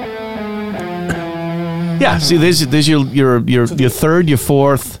 Yeah, see, there's your third, your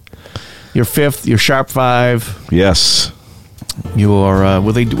fourth, your fifth, your sharp five. Yes. Your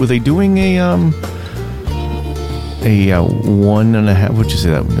were they doing a 1.5? What'd you say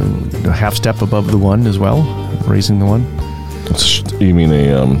that? A half step above the one as well, raising the one. You mean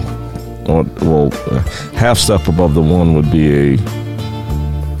half step above the one would be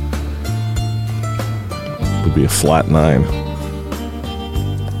a flat 9.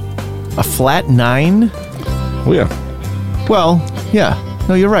 A flat 9? Oh yeah. Well, yeah.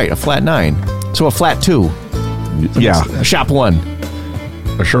 No, you're right. A flat 9. So a flat 2. Yeah. A sharp 1.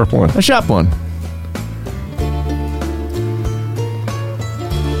 A sharp 1. A sharp 1.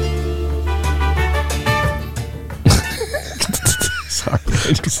 Sorry.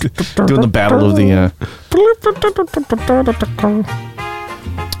 Doing the battle of the...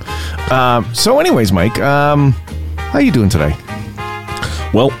 So anyways, Mike, how you doing today?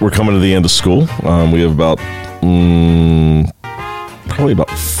 Well, we're coming to the end of school. We have about probably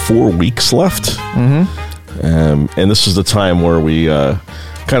about 4 weeks left. Mm-hmm. And this is the time where we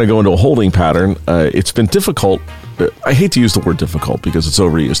kind of go into a holding pattern. It's been difficult. I hate to use the word difficult because it's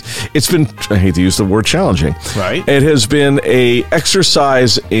overused. I hate to use the word challenging. Right. It has been a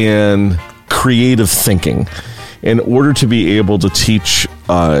exercise in creative thinking in order to be able to teach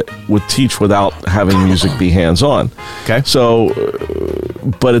without having music be hands-on. Okay. So,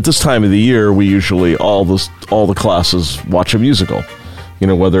 but at this time of the year, we usually all the classes watch a musical. You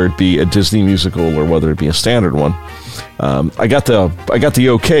know, whether it be a Disney musical or whether it be a standard one. I got the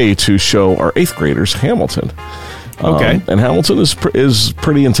okay to show our 8th graders Hamilton. Okay. And Hamilton is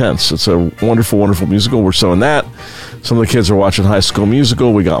pretty intense. It's a wonderful, wonderful musical. We're showing that. Some of the kids are watching High School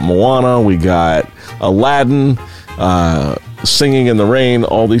Musical. We got Moana. We got Aladdin. Singing in the Rain.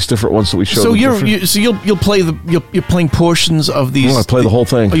 All these different ones that we show. So you'll play you're playing portions of these. I play the whole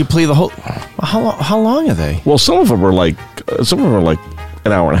thing. Oh, you play the whole. How long are they? Well, some of them are like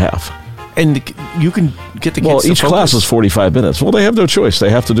an hour and a half. And you can get the kids. Well, to each focus. class is 45 minutes. Well, they have no choice. They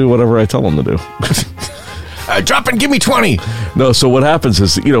have to do whatever I tell them to do. Drop and give me 20. No, so what happens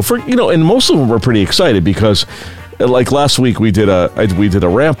is, and most of them were pretty excited because, like last week, we did a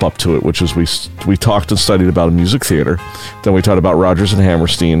ramp up to it, which is we talked and studied about a music theater. Then we talked about Rodgers and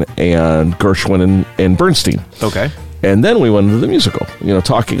Hammerstein and Gershwin and Bernstein. Okay. And then we went into the musical,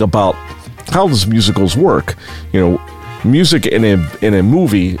 talking about how does musicals work. Music in a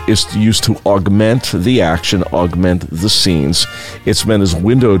movie is used to augment the action, augment the scenes. It's meant as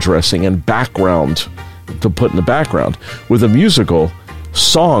window dressing and background to put in the background. With a musical,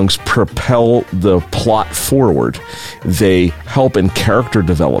 songs propel the plot forward. They help in character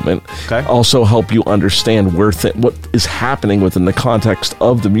development. Okay. Also help you understand what is happening within the context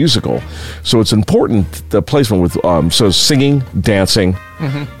of the musical. So it's important, the placement with so singing, dancing,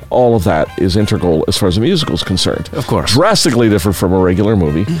 all of that is integral as far as the musical is concerned. Of course. Drastically different from a regular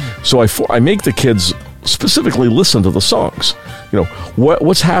movie. So I make the kids specifically listen to the songs.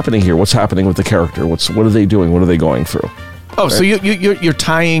 What's happening here? What's happening with the character? What are they doing? What are they going through? Oh, right. So you're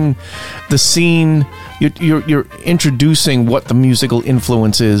tying the scene. You're introducing what the musical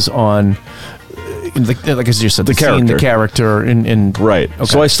influence is on, like as you said, the character. scene, the character, and right. Okay.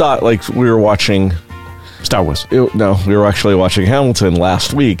 So I thought we were watching Star Wars. No, we were actually watching Hamilton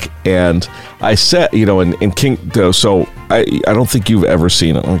last week, and I said, in King. So I don't think you've ever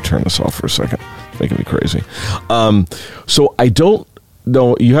seen it. Let me turn this off for a second. It's making me crazy. So I don't.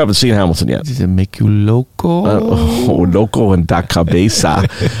 No, you haven't seen Hamilton yet. Does it make you loco? Loco and da cabeza.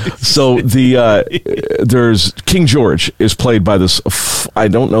 So there's King George is played by this. I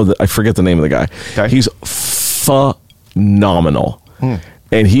don't know I forget the name of the guy. Okay. He's phenomenal,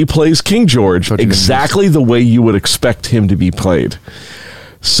 and he plays King George exactly the way you would expect him to be played.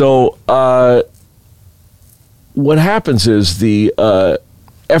 So what happens is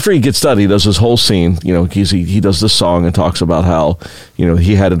after he gets done, he does this whole scene. He does this song and talks about how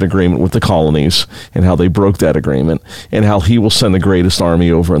he had an agreement with the colonies and how they broke that agreement and how he will send the greatest army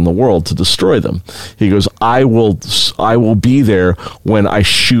over in the world to destroy them. He goes, I will be there when I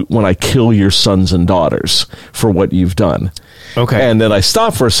kill your sons and daughters for what you've done. Okay. And then I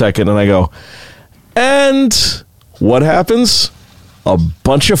stop for a second and I go, and what happens? A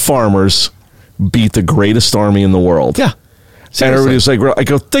bunch of farmers beat the greatest army in the world. Yeah. Seriously. And everybody's like, I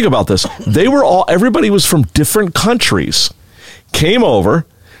go, think about this. Everybody was from different countries, came over.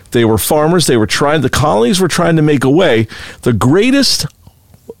 They were farmers. The colonies were trying to make a way. The greatest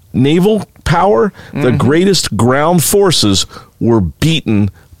naval power, the greatest ground forces were beaten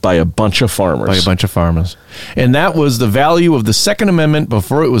by a bunch of farmers. And that was the value of the Second Amendment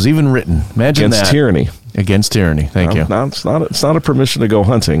before it was even written. Imagine Against that. tyranny. Against tyranny. Thank you. No, it's not a permission to go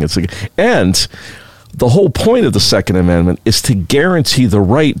hunting. And the whole point of the Second Amendment is to guarantee the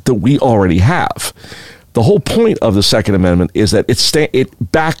right that we already have. The whole point of the Second Amendment is that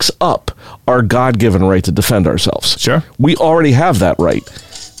it backs up our God-given right to defend ourselves. Sure. We already have that right.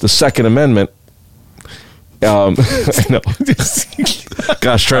 The Second Amendment, I know.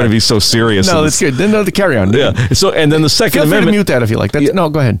 Gosh, trying to be so serious. No, that's good. Then carry on. Yeah. So, and then the Second Feel free to Amendment. mute that if you like. No,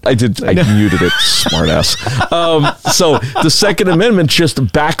 go ahead. I did. I muted it. Smartass. So the Second Amendment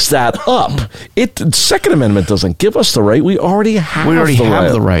just backs that up. The Second Amendment doesn't give us the right. We already have.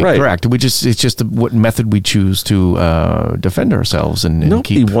 The right. Correct. It's just what method we choose to defend ourselves and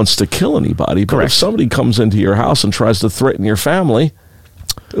nobody keep. wants to kill anybody. But Correct. if somebody comes into your house and tries to threaten your family,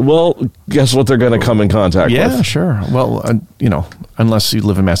 well, guess what they're going to come in contact with? Yeah, sure. Well, unless you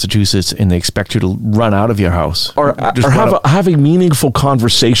live in Massachusetts and they expect you to run out of your house. Or have a meaningful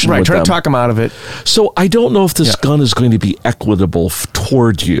conversation with them. Right, try to talk them out of it. So I don't know if this gun is going to be equitable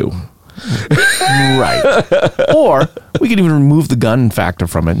toward you. Right. Or we could even remove the gun factor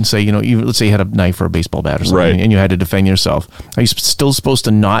from it and say, let's say you had a knife or a baseball bat or something, right, and you had to defend yourself. Are you still supposed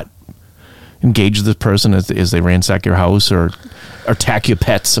to not engage the person as they ransack your house or attack your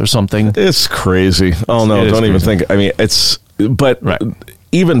pets or something? It's crazy. Oh no, don't even think. I mean,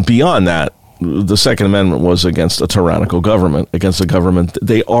 even beyond that, the Second Amendment was against a tyrannical government, against a government.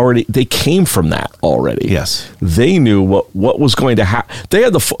 They came from that already. Yes, they knew what was going to happen. They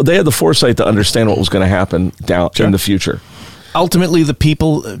had the foresight to understand what was going to happen down in the future. Ultimately, the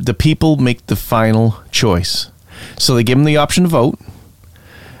people make the final choice. So they give them the option to vote.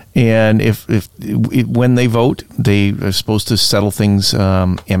 And if when they vote, they are supposed to settle things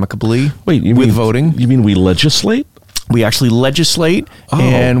amicably. Wait, you with mean voting? You mean we legislate? We actually legislate,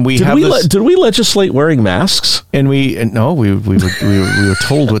 and we did we legislate wearing masks? And we were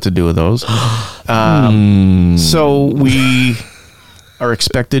told what to do with those. So we are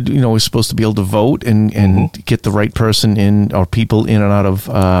expected. We're supposed to be able to vote and get the right person in or people in and out of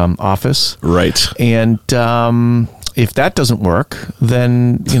office. Right. And if that doesn't work,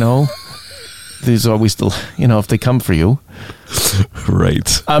 then, there's always if they come for you.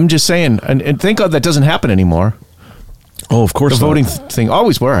 Right. I'm just saying, and thank God that doesn't happen anymore. Oh, of course. The voting thing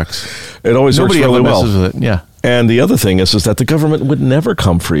always works. It always works really well. Messes with it. Yeah. And the other thing is that the government would never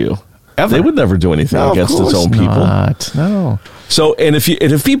come for you. Ever. They would never do anything against its own people. No. So, and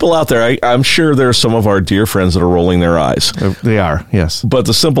if people out there, I'm sure there are some of our dear friends that are rolling their eyes. They are, yes. But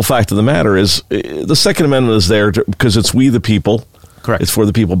the simple fact of the matter is, the Second Amendment is there because it's we the people. Correct. It's for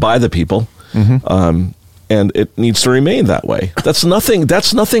the people, by the people. Mm-hmm. And it needs to remain that way. That's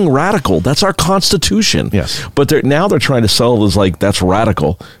nothing radical. That's our Constitution. Yes. But now they're trying to sell it as like that's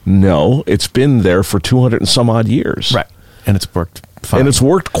radical. No, it's been there for 200 and some odd years. Right. And it's worked fine. And it's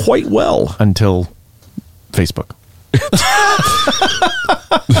worked quite well. Until Facebook.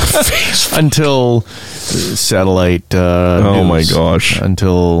 Until satellite oh my gosh.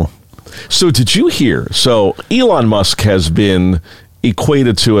 Until. So did you hear? So Elon Musk has been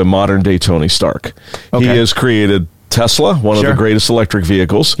equated to a modern day Tony Stark. Okay. He has created Tesla, one of the greatest electric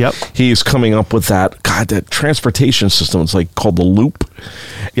vehicles. Yep. He's coming up with that transportation system. It's like called the Loop.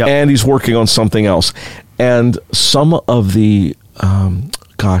 Yep. And he's working on something else. And some of the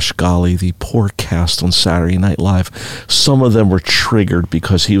gosh golly, the poor cast on Saturday Night Live. Some of them were triggered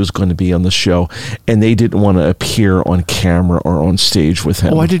because he was going to be on the show, and they didn't want to appear on camera or on stage with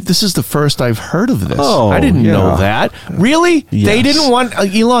him. Oh, this is the first I've heard of this. Oh, I didn't know that. Really? Yes. They didn't want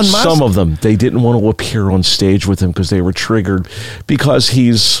Elon Musk? Some of them, they didn't want to appear on stage with him because they were triggered because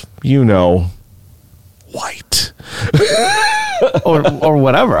he's, white. or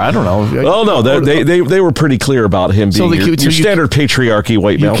whatever. I don't know. Oh no, they were pretty clear about him being your standard patriarchy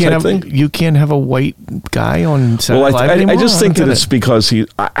white male type thing. You can't have a white guy on Saturday Night Live anymore? I just think that it's because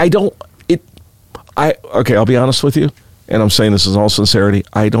I'll be honest with you, and I'm saying this in all sincerity,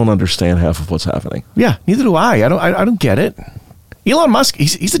 I don't understand half of what's happening. Yeah, neither do I. I don't get it. Elon Musk,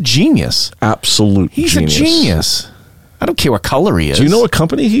 he's a genius. Absolute He's genius. a genius. I don't care what color he is. Do you know what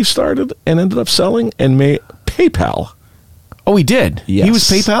company he started and ended up selling and made? PayPal. Oh, he did? Yes. He was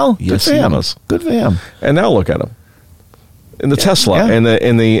PayPal? Yes, Good for him. he was. Good for him. And now look at him. In the Tesla Yeah. and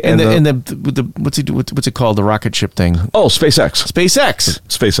the what's it called? The rocket ship thing. Oh, SpaceX.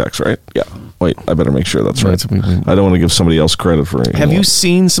 SpaceX, right? Yeah. Wait, I better make sure that's right. Right. I don't want to give somebody else credit for it. Have you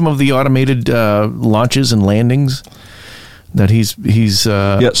seen some of the automated launches and landings that he's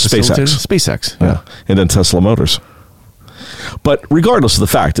facilitated? SpaceX. Yeah. And then Tesla Motors. But regardless of the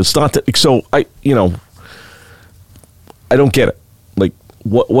fact, it's not that. So I don't get it. Like,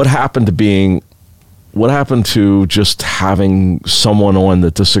 what happened to just having someone on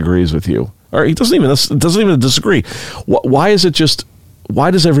that disagrees with you? Or he doesn't even disagree. Why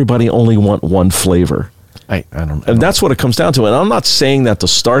does everybody only want one flavor? I don't. And that's what it comes down to. And I'm not saying that to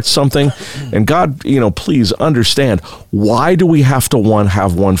start something. And God, please understand, why do we have to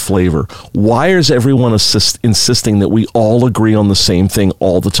have one flavor? Why is everyone insisting that we all agree on the same thing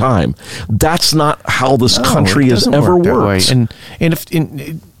all the time? That's not how this country has ever worked. And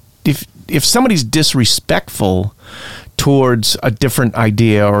if somebody's disrespectful towards a different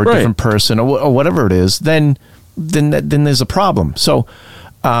idea or a different person or whatever it is, then there's a problem. So.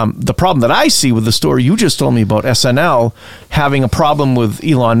 The problem that I see with the story you just told me about SNL having a problem with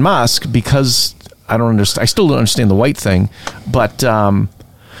Elon Musk because I don't understand. I still don't understand the white thing, but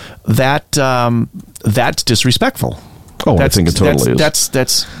that's disrespectful. Oh, I think it totally is.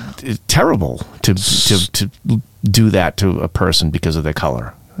 That's terrible to do that to a person because of their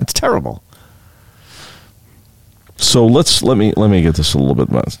color. It's terrible. So let me get this a little bit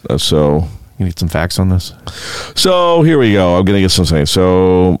more. So. You need some facts on this? So here we go. I'm going to get some things.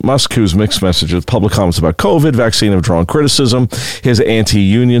 So Musk, whose mixed messages, public comments about COVID vaccine have drawn criticism, his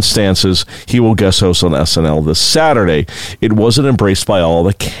anti-union stances, he will guest host on SNL this Saturday. It wasn't embraced by all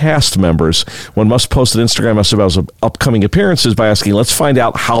the cast members. When Musk posted Instagram message about his upcoming appearances by asking, let's find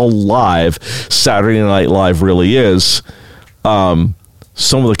out how live Saturday Night Live really is. Some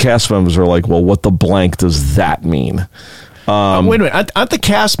of the cast members are like, well, what the blank does that mean? Wait a minute. Aren't the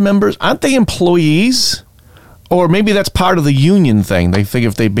cast members, aren't they employees? Or maybe that's part of the union thing. They think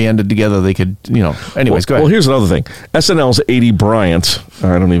if they banded together, they could, Anyways, go ahead. Well, here's another thing. SNL's A.D. Bryant,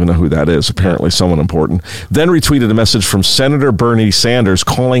 I don't even know who that is, apparently someone important, then retweeted a message from Senator Bernie Sanders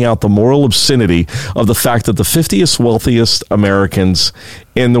calling out the moral obscenity of the fact that the 50th wealthiest Americans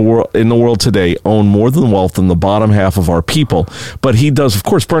in the world today own more than wealth than the bottom half of our people. But he does, of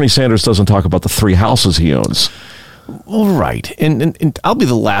course, Bernie Sanders doesn't talk about the 3 houses he owns. All right. And I'll be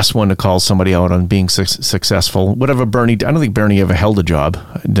the last one to call somebody out on being successful. Whatever Bernie, I don't think Bernie ever held a job,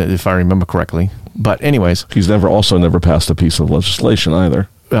 if I remember correctly. But anyways. He's never passed a piece of legislation either.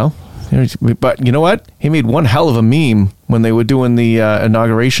 Well, but you know what? He made one hell of a meme when they were doing the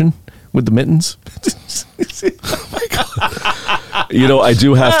inauguration with the mittens. Oh my God. I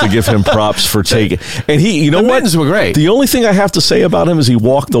do have to give him props for taking. And the mittens were great. The only thing I have to say about him is he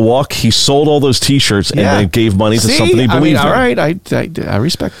walked the walk. He sold all those T-shirts and then gave money to something he believed in. All right, I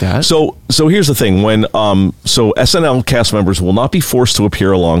respect that. So here's the thing: when SNL cast members will not be forced to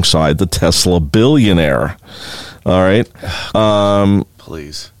appear alongside the Tesla billionaire. All right,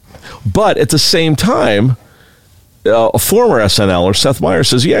 please. But at the same time, a former SNLer, Seth Meyers,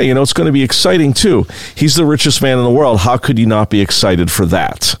 says, it's going to be exciting, too. He's the richest man in the world. How could you not be excited for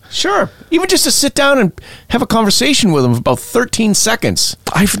that? Sure. Even just to sit down and have a conversation with him for about 13 seconds.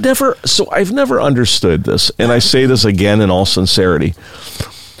 I've never understood this, and I say this again in all sincerity.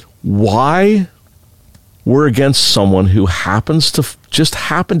 Why we're against someone who happens to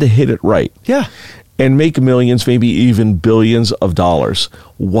hit it right. Yeah. And make millions, maybe even billions of dollars.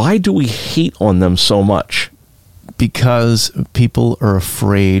 Why do we hate on them so much? Because people are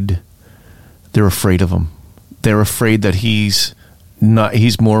afraid. They're afraid of him. They're afraid that he's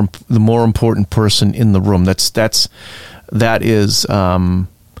the more important person in the room. They're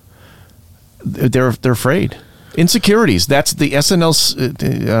afraid. Insecurities. That's the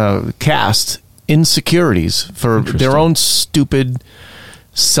SNL cast. Insecurities for their own stupid,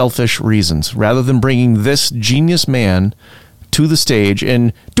 selfish reasons, rather than bringing this genius man to the stage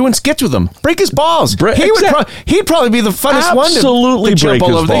and doing skits with him. Break his balls. He'd probably be the funnest one to absolutely break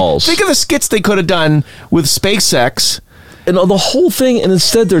his balls. Think of the skits they could have done with SpaceX. And the whole thing, and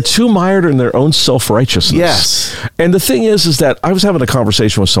instead they're too mired in their own self-righteousness. Yes. And the thing is that I was having a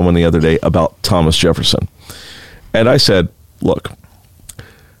conversation with someone the other day about Thomas Jefferson. And I said, look,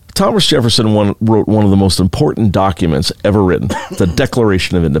 Thomas Jefferson wrote one of the most important documents ever written, the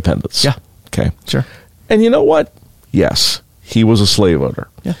Declaration of Independence. Yeah. Okay. Sure. And you know what? Yes, he was a slave owner.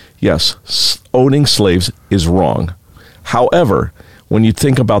 Yeah. Yes, owning slaves is wrong. However, when you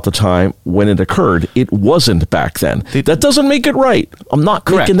think about the time when it occurred, it wasn't back then. That doesn't make it right. I'm not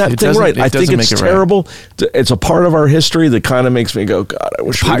making that thing right. I think it's terrible. It's a part of our history that kind of makes me go, God, I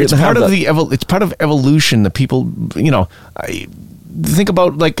wish we didn't have that. It's part of evolution that people, think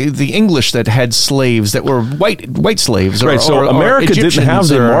about like the English that had slaves that were white slaves. Right. So America didn't have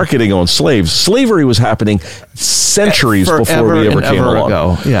the marketing on slaves. Slavery was happening centuries before we ever came along.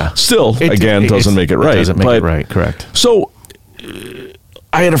 Ago. Yeah. Still, doesn't make it right. It doesn't make it right. Correct. So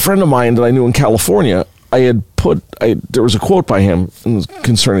I had a friend of mine that I knew in California. There was a quote by him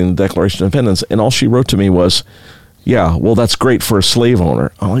concerning the Declaration of Independence, and all she wrote to me was, yeah, well, that's great for a slave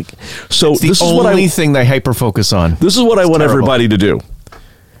owner. I'm like, so it's the only thing they hyper focus on. This is what I want everybody to do.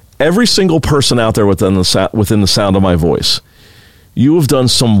 Every single person out there within the sound of my voice, you have done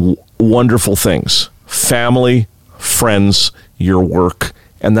some wonderful things. Family, friends, your work,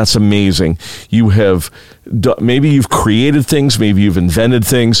 and that's amazing. You have maybe you've created things, maybe you've invented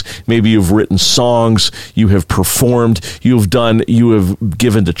things, maybe you've written songs, you have performed, you have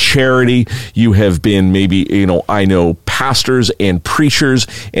given to charity, you have been I know pastors and preachers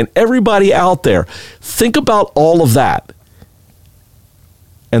and everybody out there. Think about all of that.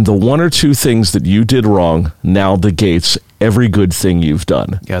 And the one or two things that you did wrong now negates every good thing you've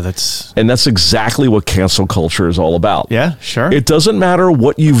done. Yeah, that's exactly what cancel culture is all about. Yeah, sure. It doesn't matter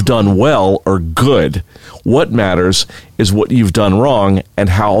what you've done well or good. What matters is what you've done wrong and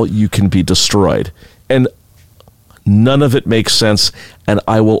how you can be destroyed. And none of it makes sense, and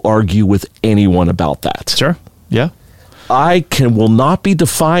I will argue with anyone about that. Sure. Yeah. I will not be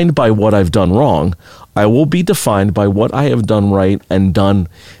defined by what I've done wrong. I will be defined by what I have done right and done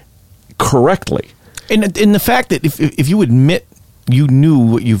correctly. And the fact that if you admit you knew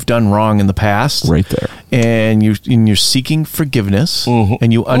what you've done wrong in the past, right there, and you're seeking forgiveness,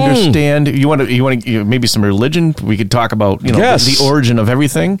 and you understand, you want to maybe some religion. We could talk about the origin of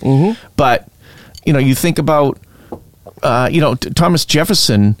everything, but you think about Thomas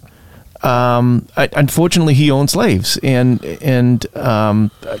Jefferson. Unfortunately, he owned slaves, and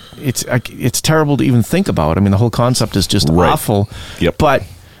it's terrible to even think about. I mean, the whole concept is just awful. Yep. But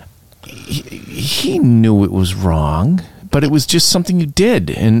he knew it was wrong, but it was just something you did,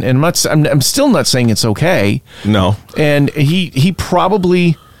 and I'm still not saying it's okay. No. And he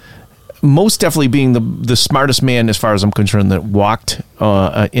probably, most definitely being the smartest man as far as I'm concerned that walked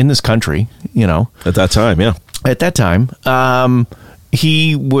in this country. At that time, yeah. At that time.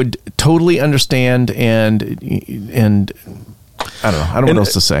 He would totally understand, and I don't know. I don't know what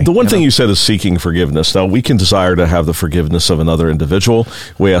else to say. The one thing you said is seeking forgiveness. Now, we can desire to have the forgiveness of another individual.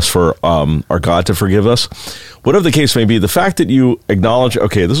 We ask for our God to forgive us. Whatever the case may be, the fact that you acknowledge,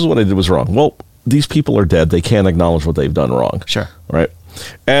 okay, this is what I did was wrong. Well, these people are dead. They can't acknowledge what they've done wrong. Sure. Right?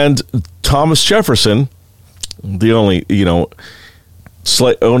 And Thomas Jefferson, the only,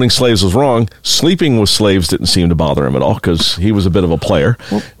 owning slaves was wrong. Sleeping with slaves didn't seem to bother him at all because he was a bit of a player.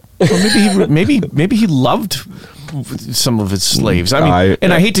 Well, maybe he loved some of his slaves. I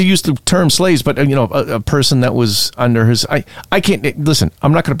hate to use the term slaves, but a person that was under his. I can't listen.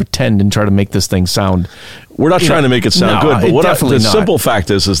 I'm not going to pretend and try to make this thing sound. We're not trying to make it sound good, but the simple fact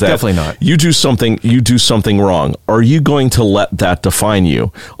is that definitely not. You do something wrong. Are you going to let that define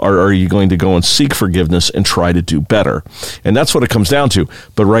you, or are you going to go and seek forgiveness and try to do better? And that's what it comes down to.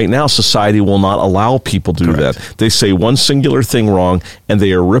 But right now, society will not allow people to do that. They say one singular thing wrong, and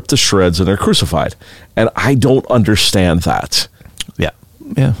they are ripped to shreds and they're crucified. And I don't understand that. Yeah,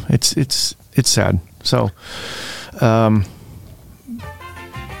 it's sad. So, there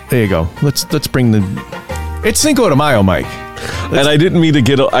you go. Let's bring it's Cinco de Mayo, Mike. And I didn't mean to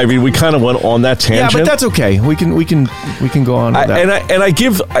get. I mean, we kind of went on that tangent. Yeah, but that's okay. We can go on with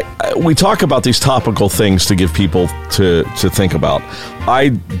that. We talk about these topical things to give people to think about. I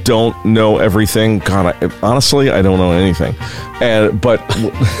don't know everything. God, honestly, I don't know anything. But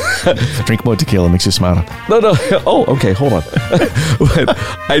drink more tequila makes you smile. No. Oh, okay. Hold on. But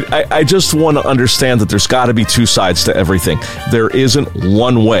I just want to understand that there's got to be two sides to everything. There isn't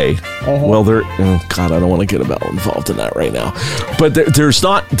one way. Well, God, I don't want to get involved in that right now. But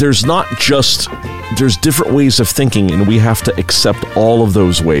there's different ways of thinking, and we have to accept all of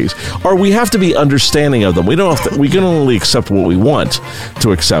those ways, or we have to be understanding of them. We don't have to. We can only accept what we want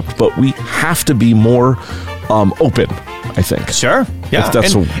to accept, but we have to be more open. I think. Sure. Yeah. If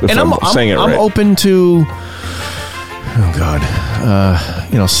that's if I'm saying it right. I'm open to. Oh God.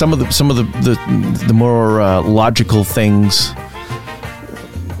 Some of the more logical things.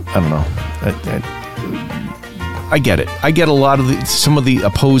 I don't know. I get it. I get a lot of some of the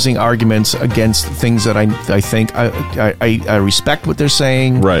opposing arguments against things that I think I respect what they're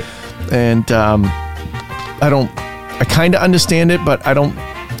saying. Right. And I kind of understand it, but I don't.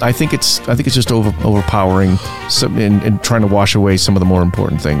 I think it's just overpowering and trying to wash away some of the more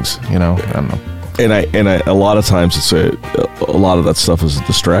important things. I don't know. And I a lot of times it's a lot of that stuff is a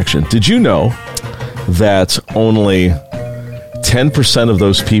distraction. Did you know that only 10% of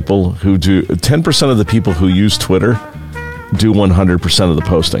those people 10% of the people who use Twitter do 100% of the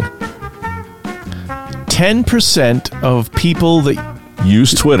posting? 10% of people that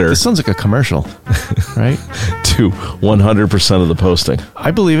use Twitter. This sounds like a commercial, right? Do 100% of the posting. I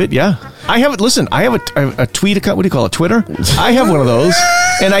believe it. Yeah, I have it. Listen, I have a tweet account. What do you call it? Twitter. I have one of those,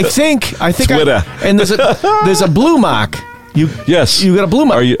 and I think Twitter. And there's a blue mark. Yes, you got a blue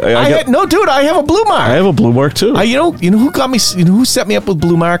mark. No, dude, I have a blue mark. I have a blue mark too. You know who got me? Who set me up with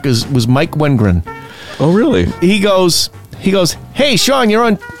blue mark was Mike Wengren. Oh, really? He goes. Hey, Sean, you're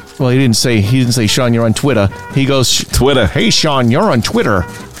on. Well, he didn't say Sean, you're on Twitter. He goes Twitter. Hey, Sean, you're on Twitter.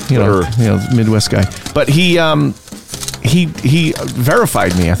 You know, Midwest guy. But he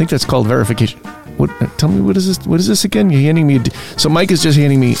verified me. I think that's called verification. What? Tell me, what is this? What is this again? You're handing me. So Mike is just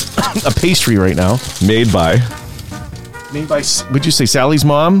handing me a pastry right now. Made by. Would you say Sally's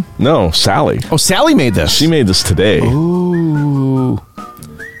mom? No, Sally. Oh, Sally made this. She made this today. Ooh.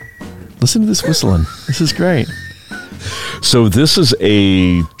 Listen to this whistling. This is great. So this is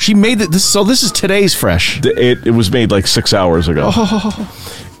She made it. So this is today's fresh. It was made like 6 hours ago. Oh.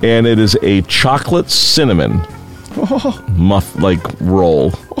 And it is a chocolate cinnamon muff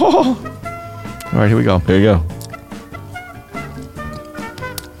roll. Oh. All right, here we go. There you go.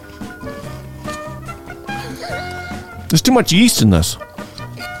 There's too much yeast in this.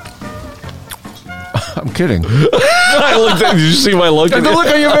 I'm kidding. I looked at. Did you see my look? The look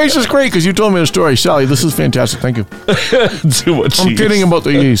on your face is great because you told me a story. Sally, this is fantastic. Thank you. Too much I'm yeast. kidding about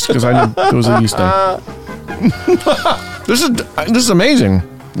the yeast because I knew there was a yeast thing. This is amazing.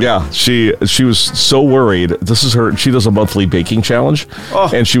 Yeah, she was so worried. This is her. She does a monthly baking challenge,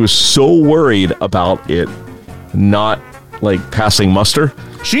 and she was so worried about it not passing muster.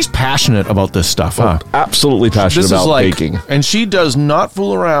 She's passionate about this stuff, huh? Absolutely passionate about baking. And she does not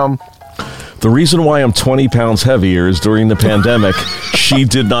fool around. The reason why I'm 20 pounds heavier is during the pandemic, she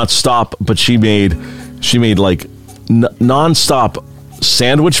did not stop, but she made nonstop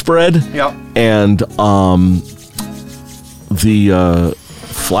sandwich bread. Yep. And the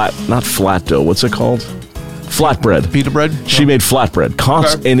not flat dough. What's it called? Flatbread. Pita bread. She made flatbread.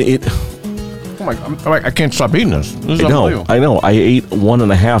 Okay. And it. Oh my! I can't stop eating this. This is unbelievable. I know. I ate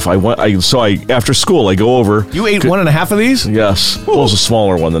 1.5. After school I go over. You ate 1.5 of these? Yes. Well, it was a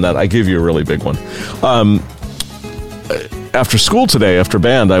smaller one than that. I gave you a really big one. After school today, after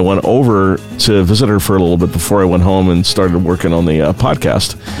band, I went over to visit her for a little bit before I went home and started working on the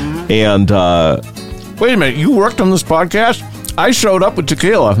podcast. Mm-hmm. And wait a minute, you worked on this podcast? I showed up with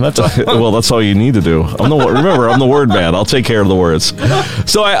tequila. That's all. Well, that's all you need to do. Remember, I'm the word man. I'll take care of the words.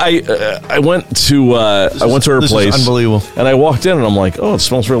 So I went to her place. Is unbelievable. And I walked in and I'm like, oh, it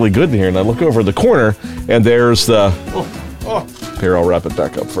smells really good in here. And I look over the corner and there's the. Here, I'll wrap it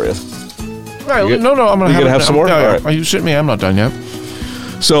back up for you. All right, I'm gonna have some more. Yeah, all right. Are you shitting me? I'm not done yet.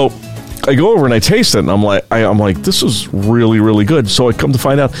 So I go over and I taste it, and I'm like, this is really, really good. So I come to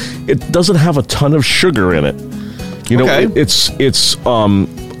find out it doesn't have a ton of sugar in it. You know, okay. it's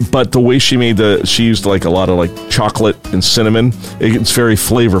but the way she made she used a lot of chocolate and cinnamon. It's very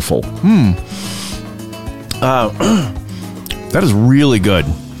flavorful. That is really good.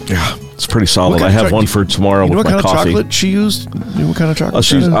 Yeah, it's pretty solid. I have one for tomorrow with my coffee. What kind of chocolate she used? What kind of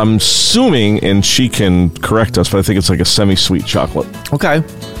chocolate? I'm assuming, and she can correct us, but I think it's a semi-sweet chocolate. Okay.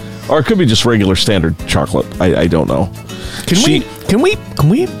 Or it could be just regular standard chocolate. I don't know. Can we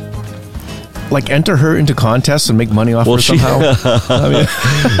like enter her into contests and make money off her somehow? I mean,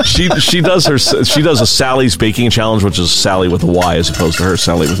 she does a Sally's Baking Challenge, which is Sally with a Y as opposed to her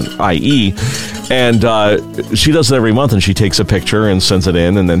Sally with an IE, and she does it every month. And she takes a picture and sends it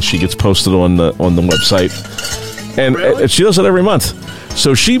in, and then she gets posted on the website. And she does it every month.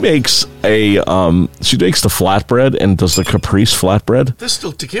 So she makes the flatbread and does the Caprice flatbread. There's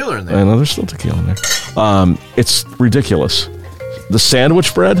still tequila in there. I know there's still tequila in there. It's ridiculous. The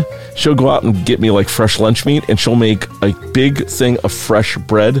sandwich bread, she'll go out and get me like fresh lunch meat, and she'll make a big thing of fresh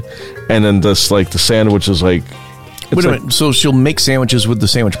bread, and then this like the sandwich is like. Wait a minute. So she'll make sandwiches with the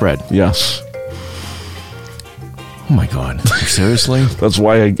sandwich bread. Yes. Oh my God! Seriously? That's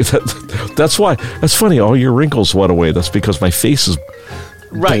why that's why. That's funny. All your wrinkles went away. That's because my face is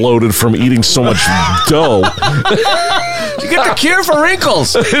bloated from eating so much dough. You get the cure for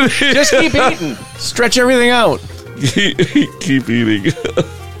wrinkles. Just keep eating. Stretch everything out. Keep eating.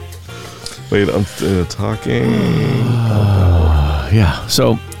 Wait, I'm talking. Yeah.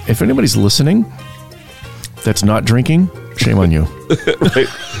 So, if anybody's listening that's not drinking, shame on you. Right.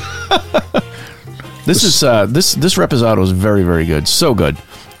 This Reposado is very, very good. So good.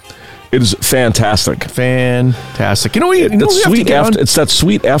 It is fantastic. Fantastic. You know, it's that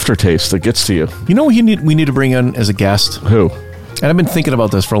sweet aftertaste that gets to you. You know, we need to bring in as a guest. Who? And I've been thinking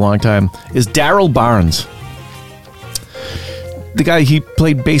about this for a long time. Is Daryl Barnes. The guy, he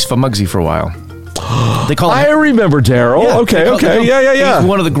played bass for Muggsy for a while. They call him, I remember Daryl. Yeah, Okay. Yeah. He's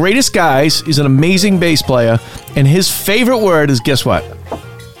one of the greatest guys. He's an amazing bass player. And his favorite word is, guess what?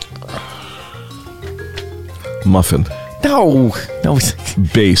 Muffin. No.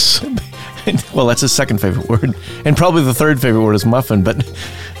 Bass. Well, that's his second favorite word. And probably the third favorite word is muffin. But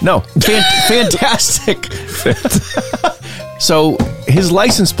no, fantastic. So his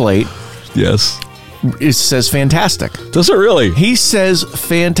license plate. Yes. It says fantastic. Does it really? He says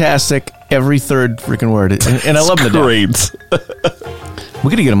fantastic every third freaking word. And I love him to death. Great. We're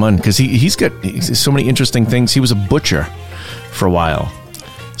going to get him on because he's got so many interesting things. He was a butcher for a while.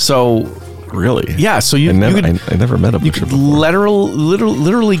 So... Really? Yeah, so I never met a butcher. You could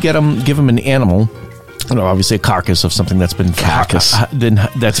literally give him an animal, obviously a carcass of something that's been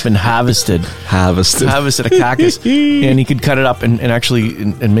that's been harvested a carcass, and he could cut it up and actually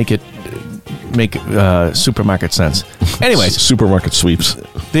make supermarket sense. Anyways, supermarket sweeps.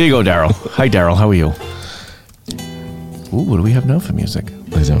 There you go, Daryl. Hi, Daryl. How are you? Ooh, what do we have now for music?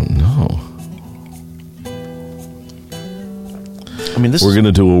 I don't know. I mean, we're going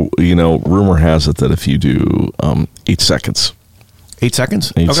to do, rumor has it that if you do 8 seconds. 8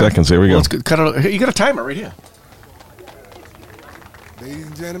 seconds? 8 seconds. There we go. Let's cut it. You got a timer right here. Ladies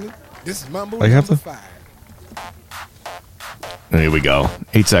and gentlemen, this is Mambo I have to. 5. There we go.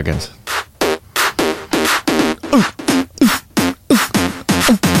 8 seconds.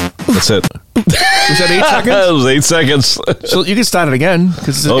 That's it. Was that 8 seconds? That was 8 seconds. So you can start it again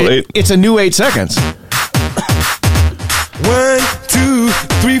because it's a new 8 seconds. 1, 2,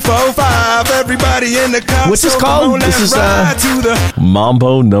 3, 4, 5. Everybody in the car. What's this called? This is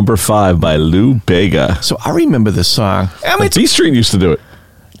Mambo Number 5 by Lou Bega. So I remember this song. I mean, B Street used to do it.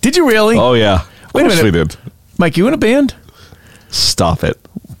 Did you really? Oh yeah. Wait a minute. We did. Mike, you in a band? Stop it.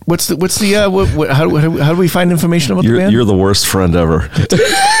 What's the how do we find information about the band? You're the worst friend ever.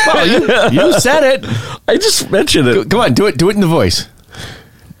 Well, you said it. I just mentioned it. Come on, do it in the voice.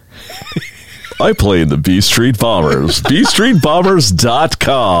 I play in the B Street Bombers.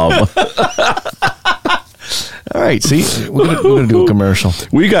 BStreetBombers.com. All right, see, we're gonna do a commercial.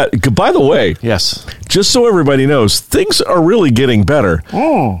 We got. By the way, yes. Just so everybody knows, things are really getting better.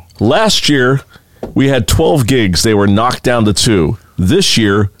 Oh. Last year, we had 12 gigs. They were knocked down to 2. This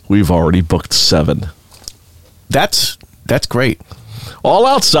year, we've already booked 7. That's great. All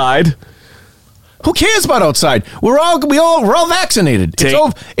outside. Who cares about outside? We're all vaccinated. It's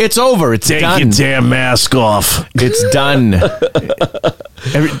over. It's take done. Take your damn mask off. It's done.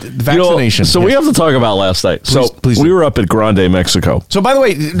 Vaccination. So we have to talk about last night. Please we were up at Grande, Mexico. So by the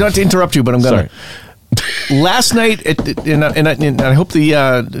way, not to interrupt you, but I'm gonna. Last night, and I hope the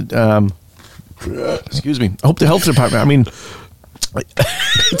excuse me. I hope the health department. I mean,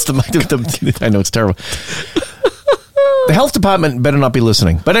 it's I know it's terrible. The health department better not be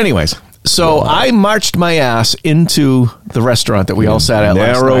listening. But anyways. So I marched my ass into the restaurant that we all sat at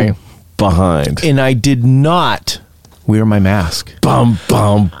last night. Behind. And I did not wear my mask. Bum,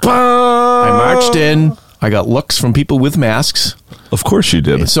 bum, bum. I marched in. I got looks from people with masks. Of course you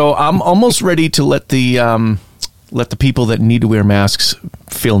did. So I'm almost ready to let the people that need to wear masks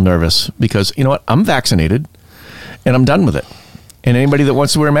feel nervous. Because, you know what? I'm vaccinated. And I'm done with it. And anybody that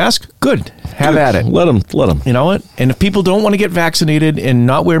wants to wear a mask, good. Have at it. Let them. You know what? And if people don't want to get vaccinated and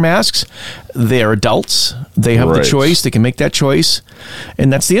not wear masks, they're adults. They have the choice. They can make that choice.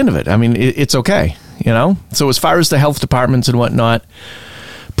 And that's the end of it. I mean, it's okay, you know? So as far as the health departments and whatnot,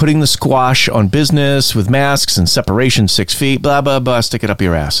 putting the squash on business with masks and separation 6 feet, blah, blah, blah, stick it up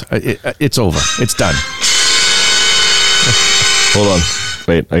your ass. It's over. It's done. Hold on.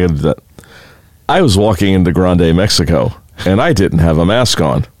 Wait, I got to do that. I was walking into Grande, Mexico, and I didn't have a mask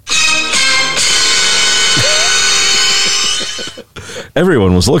on.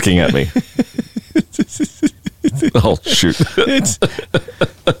 Everyone was looking at me. Oh, shoot.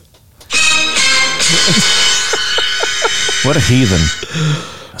 What a heathen.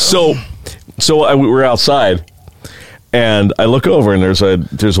 So we were outside, and I look over, and there's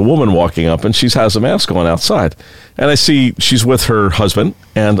a woman walking up, and she has a mask on outside. And I see she's with her husband,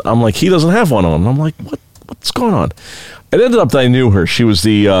 and I'm like, he doesn't have one on. And I'm like, what's going on? It ended up that I knew her. She was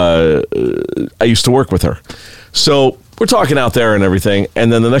I used to work with her. So we're talking out there and everything,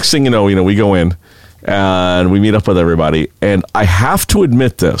 and then the next thing you know, we go in, and we meet up with everybody. And I have to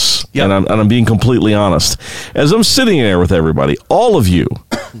admit this, and I'm being completely honest. As I'm sitting there with everybody, all of you,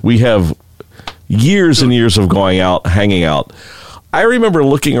 we have years and years of going out, hanging out. I remember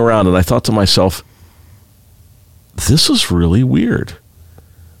looking around, and I thought to myself, this is really weird.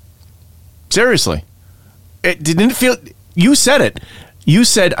 Seriously. It didn't feel... You said it. You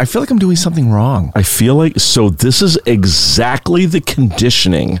said, I feel like I'm doing something wrong. I feel like... So this is exactly the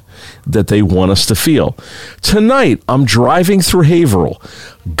conditioning that they want us to feel. Tonight, I'm driving through Haverhill.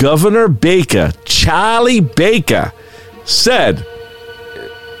 Governor Baker, Charlie Baker, said...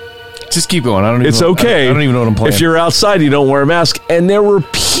 Just keep going. I don't even know what I'm playing. If you're outside, you don't wear a mask. And there were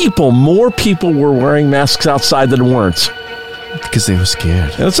more people were wearing masks outside than weren't. Because they were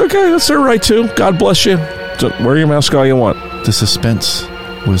scared. That's okay. That's their right too. God bless you. Wear your mask all you want. The suspense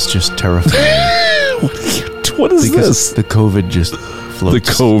was just terrifying. What is this? The COVID just floats.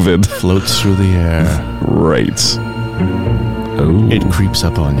 Floats through the air. Right. Oh. It creeps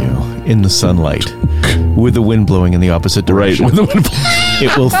up on you in the sunlight with the wind blowing in the opposite direction. Right. With the wind blowing.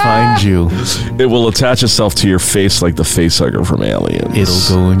 It will find you. It will attach itself to your face like the facehugger from Aliens.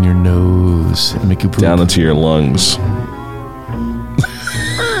 It'll go in your nose and make you poop. Down into your lungs.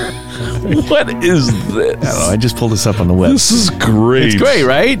 What is this? I don't know. I just pulled this up on the web. This is great. It's great,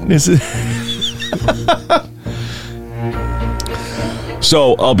 right?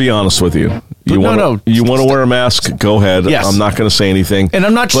 So I'll be honest with you. You want to wear a mask? Go ahead. Yes. I'm not going to say anything. And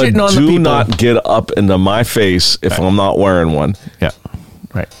I'm not shitting on the people. Do not get up into my face if I'm not wearing one. Yeah.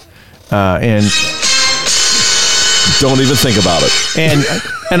 Right. And don't even think about it.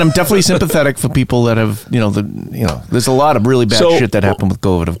 And I'm definitely sympathetic for people that have, there's a lot of really bad shit that happened with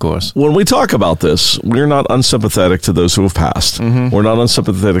COVID, of course. When we talk about this, we're not unsympathetic to those who have passed. Mm-hmm. We're not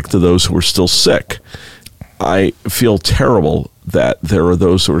unsympathetic to those who are still sick. I feel terrible that there are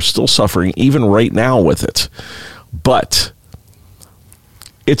those who are still suffering, even right now with it. But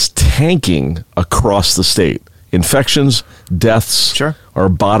it's tanking across the state. Infections, deaths are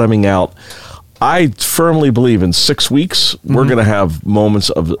bottoming out. I firmly believe in 6 weeks, we're going to have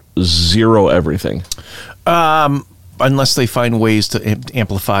moments of zero everything. Unless they find ways to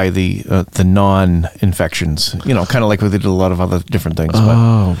amplify the non-infections, kind of like they did a lot of other different things.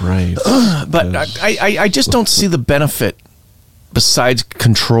 Right. But I just don't see the benefit besides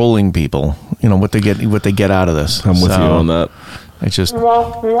controlling people. What they get out of this. I'm with you on that. It's just.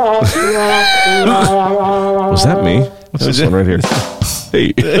 Was that me? What's this one right here?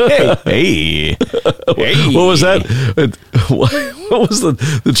 Hey. Hey. What was that? What was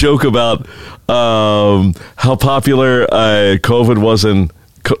the joke about how popular COVID was in...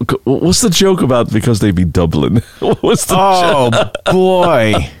 What's the joke about because they be Dublin? What's the joke?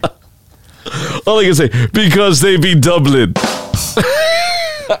 Boy. All I can say, because they be Dublin.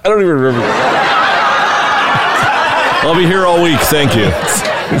 I don't even remember that. I'll be here all week. Thank you.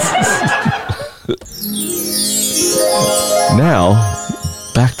 Now,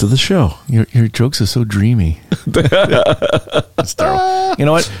 back to the show. Your jokes are so dreamy. It's terrible. You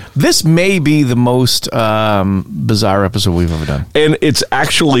know what? This may be the most bizarre episode we've ever done. And it's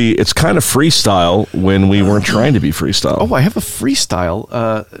kind of freestyle when we weren't trying to be freestyle. Oh, I have a freestyle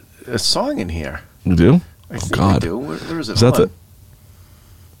a song in here. You do? I think God. I do. Where is it? Is that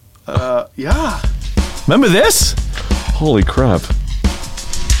yeah. Remember this? Holy crap.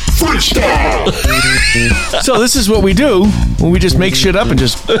 So this is what we do when we just make shit up and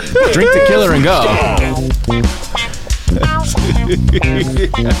just drink the killer and go.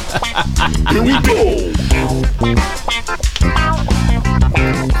 Here we go.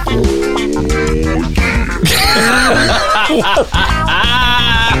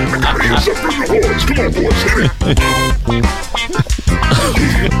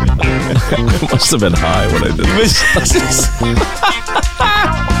 I must have been high when I did this.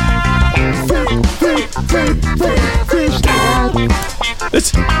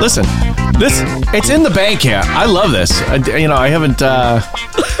 Listen, it's in the bank here. I love this. I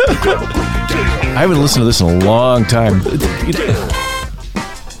haven't listened to this in a long time.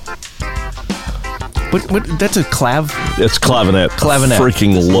 What? That's a clav? It's clavinet. Clavinet. I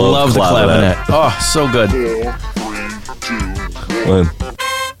freaking love the clavinet. Oh, so good.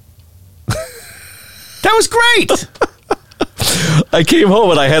 That was great. I came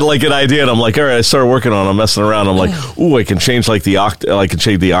home and I had like an idea, and I'm like, all right. I started working on it. I'm messing around. I'm like, ooh, I can change like the octave. I can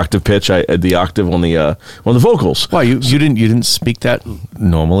change the octave pitch. The octave on the vocals. Wow, you didn't speak that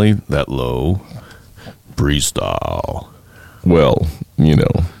normally, that low, Breeze style. Well,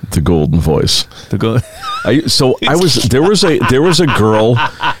 the golden voice. There was a girl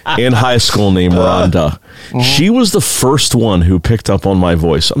in high school named Rhonda. She was the first one who picked up on my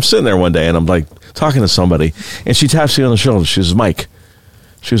voice. I'm sitting there one day and I'm like talking to somebody, and she taps me on the shoulder. She says, "Mike,"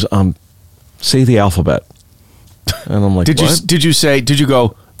 she goes, "say the alphabet." And I'm like, Did you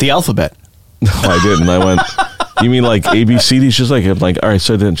go the alphabet? No, I didn't. I went, "You mean like ABCD?" She's like, I'm like, all right,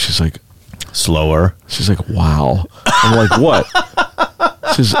 so I didn't. She's like, slower. She's like, wow. I'm like, what?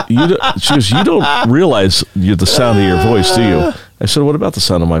 She goes, you don't realize the sound of your voice, do you? I said, what about the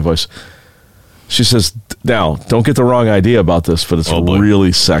sound of my voice? She says, now, don't get the wrong idea about this, but it's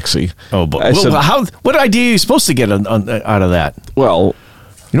really sexy. Oh, boy. I said, what idea are you supposed to get out of that? Well,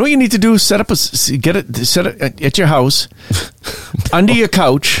 you know what you need to do? Set it at your house, under your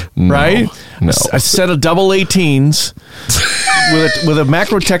couch, right? No. A set of double 18s with a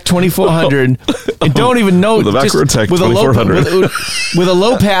Macrotech 2400, and don't even know with a Macrotech 2400 with a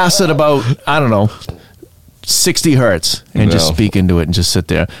low pass at about 60 hertz, and just speak into it and just sit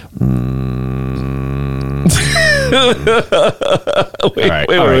there. Wait.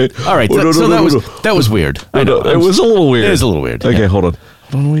 All right. That was weird. I know. It was a little weird. It is a little weird. Okay, hold on.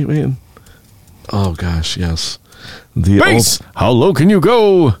 Wait. Oh gosh, yes. The bass. How low can you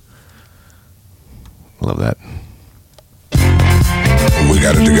go? Love that. We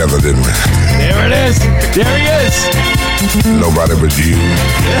got it together, didn't we? There it is. There he is. Nobody but you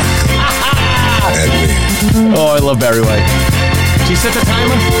and me. Oh, I love Barry White. Did you set the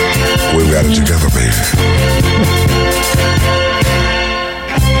timer? We got it together, baby.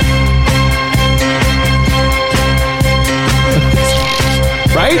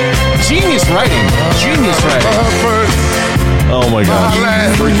 Right? Genius writing. Oh my gosh.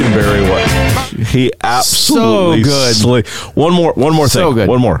 Freaking Barry White. He absolutely so good. One more thing. So good.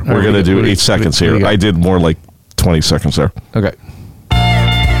 One more. We're going to do 8 seconds here. I did more like 20 seconds there. Okay.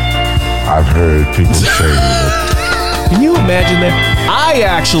 I've heard people say that. Can you imagine that? I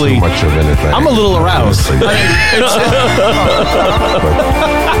actually, Much of anything. I'm a little aroused. All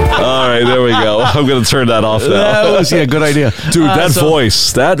right, there we go. I'm going to turn that off now. That was a good idea. Dude, that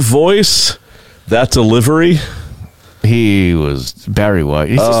voice, that delivery. He was Barry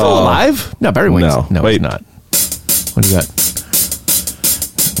White. Is he still alive? No, Barry White. No, wait. he's not. What do you got?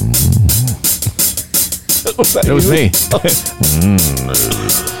 It was me.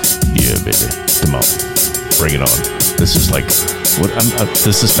 Yeah, baby. Come on. Bring it on. This is like,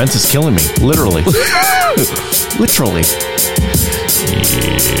 the suspense is killing me. Literally. Literally. Yeah.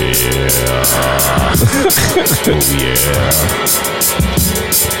 Oh, yeah.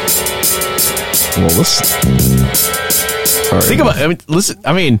 Well, listen. All right. Think about it.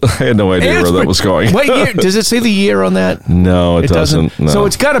 I mean, I had no idea where that was going. What year? Does it say the year on that? No, it doesn't. No. So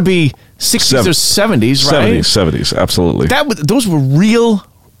it's got to be 60s or 70s, right? 70s, absolutely. Those were real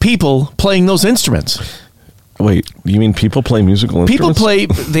people playing those instruments. Wait, you mean people play musical instruments?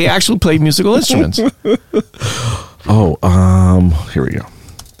 They actually play musical instruments. Here we go.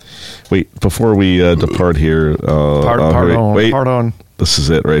 Wait, before we depart here. Pardon. This is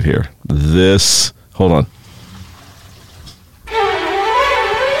it right here. Hold on.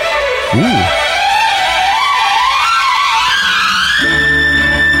 Ooh.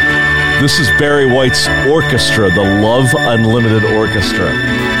 This is Barry White's orchestra, the Love Unlimited Orchestra.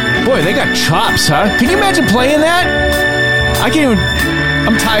 Boy, they got chops, huh? Can you imagine playing that? I can't even.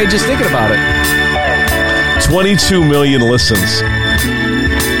 I'm tired just thinking about it. 22 million listens.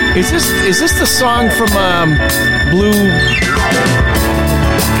 Is this the song from Blue?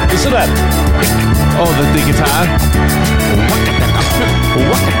 Listen to that. Oh, the guitar.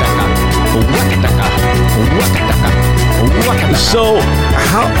 So,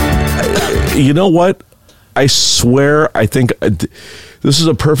 how? You know what? I swear, I think this is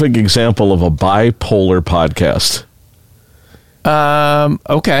a perfect example of a bipolar podcast.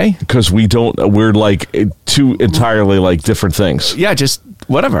 Okay. Because we're like two entirely like different things. Yeah, just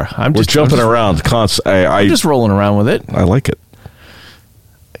whatever. We're jumping around constantly. I'm just rolling around with it. I like it.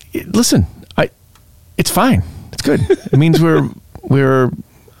 Listen, it's fine. It's good. It means we're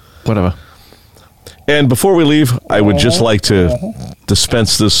whatever. And before we leave, I would just like to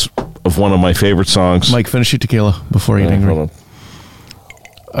dispense this of one of my favorite songs. Mike, finish your tequila before you get angry. Hold on.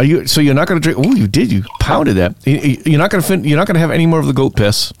 Are you? So you're not going to drink? Oh, you did. You pounded that. You're not going to. You're not going to have any more of the goat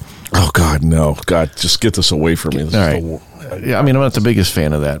piss. Oh God, no! God, just get this away from me. This All is right. Yeah, I mean, I'm not the biggest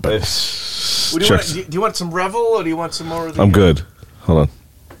fan of that, but do you want some Revel or do you want some more of the? I'm good. Hold on.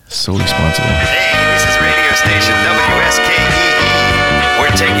 So responsible. Hey, this is radio station WSKEE.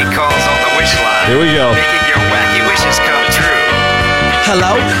 We're taking calls on the wish line. Here we go. Making your wacky wishes come true.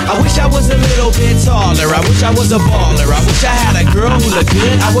 Hello? I wish I was a little bit taller. I wish I was a baller. I wish I had a girl who looked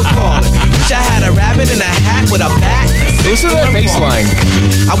good, I would call her. Wish I had a rabbit in a hat with a bat. Listen to that bass line.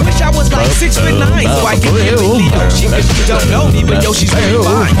 I wish I was like 6'9", so I can get with Leo. She don't know me, but yo, she's very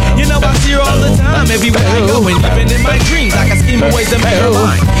fine. You know I see her all the time, everywhere I go, and even in my dreams, I can scheme a way to make her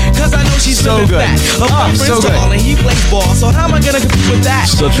mine. Cause I know she's so good. fat. Her boyfriend's tall and he plays ball, so how am I gonna compete with that?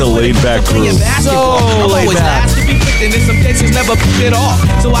 Such a laid-back group. So laid back. Last to be picked, and in some cases never picked it off.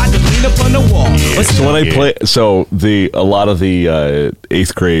 So I just lean up on the wall. So when I play, a lot of the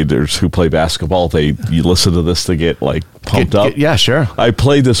 8th graders who play basketball, you listen to this to get like pumped up. Yeah, sure. I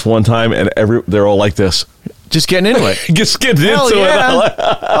played this one time, and they're all like this. Just getting into it. Just getting Hell into yeah. it.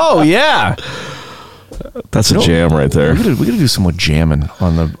 Oh yeah. That's a jam right there. We gotta do some more jamming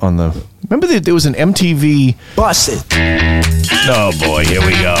on the. Remember there was an MTV. Bust it. Oh boy, here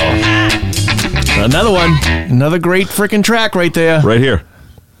we go. Another one. Another great freaking track right there. Right here.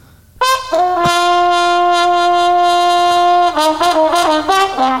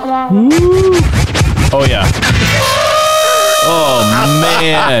 Oh yeah. Oh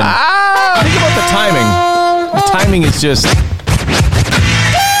man. Think about the timing. The timing is just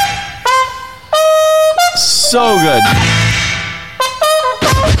so good.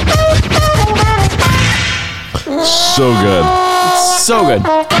 So good. So good.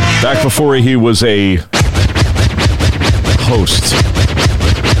 Back before he was a host.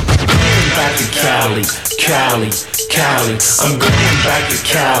 Back to Cali. I'm going back to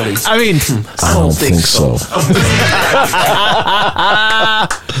Cali. I mean, I don't think so.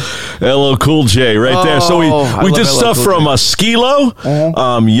 LL Cool J right there. So we did stuff from Skilo,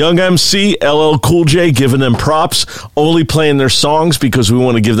 Young MC, LL Cool J, giving them props, only playing their songs because we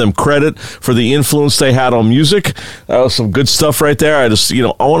want to give them credit for the influence they had on music. That was some good stuff right there. I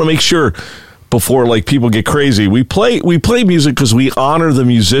want to make sure before like people get crazy, we play music because we honor the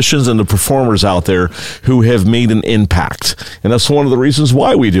musicians and the performers out there who have made an impact, and that's one of the reasons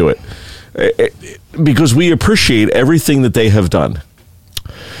why we do it, because we appreciate everything that they have done.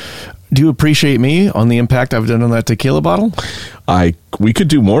 Do you appreciate me on the impact I've done on that tequila bottle? We could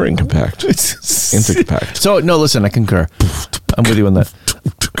do more in compact. Into compact. So no, listen, I concur. I'm with you on that.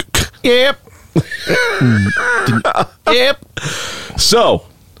 Yep. Yep. So,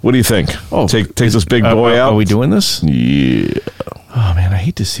 what do you think? Oh, take this big boy out. Are we doing this? Yeah. Oh man, I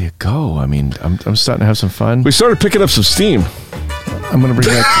hate to see it go. I mean, I'm starting to have some fun. We started picking up some steam. I'm gonna bring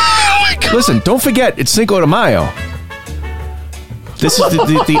back. Listen, don't forget, it's Cinco de Mayo. This is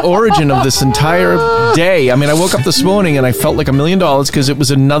the origin of this entire day. I mean, I woke up this morning and I felt like $1 million because it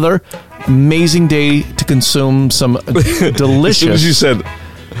was another amazing day to consume some delicious. As soon as you said,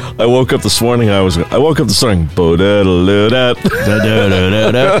 I woke up this morning. I woke up this morning.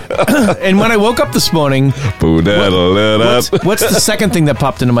 And when I woke up this morning, what's the second thing that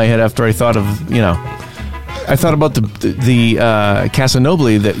popped into my head after I thought of, I thought about the Casa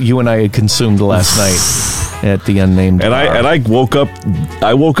Noble that you and I had consumed last night at the unnamed and bar.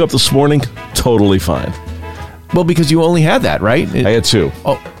 I woke up this morning totally fine. Well, because you only had that, right? I had 2.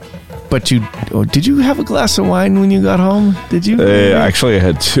 Oh, but did you have a glass of wine when you got home? Did you? Actually, I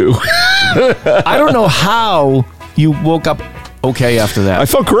had 2. I don't know how you woke up okay after that. I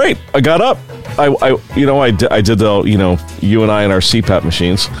felt great. I got up. I did the you and I and our CPAP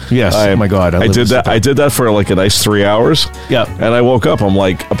machines. Yes. Oh my God. I did that. I did that for like a nice 3 hours. Yeah. And I woke up. I'm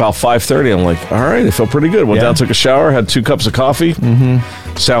like about 5:30. I'm like, all right. I felt pretty good. Went down, took a shower, had 2 cups of coffee. Mm-hmm.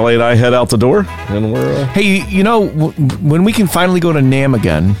 Sally and I head out the door, and we're. Hey, when we can finally go to NAM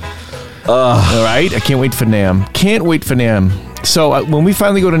again. All right. I can't wait for NAM. Can't wait for NAM. So when we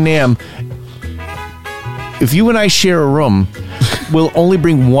finally go to NAM, if you and I share a room, we'll only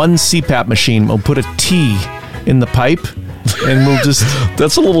bring one CPAP machine. We'll put a T in the pipe, and we'll just...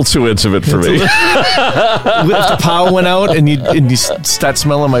 That's a little too intimate for me. If the power went out and you start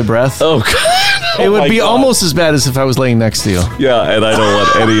smelling my breath. Oh, God. It would my be God. almost as bad as if I was laying next to you. Yeah, and I don't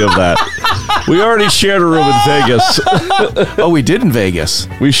want any of that. We already shared a room in Vegas. Oh, we did in Vegas.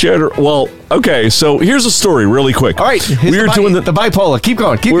 We shared. Well, okay. So here's a story, really quick. All right, we were doing the bipolar. Keep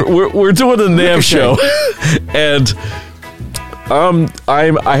going. We're doing the NAMM Ricochet. show, and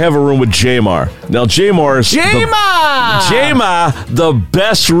I have a room with Jamar. Now Jamar's Jamar, the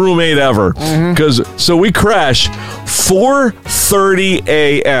best roommate ever. So we crash 4:30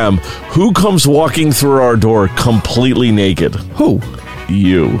 a.m. Who comes walking through our door completely naked? Who?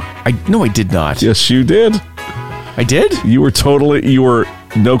 You. I did not. Yes, you did. I did? You were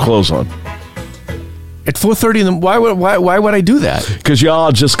no clothes on. At 4:30 in the why would I do that? Because y'all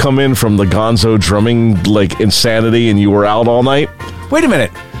had just come in from the Gonzo drumming like insanity, and you were out all night. Wait a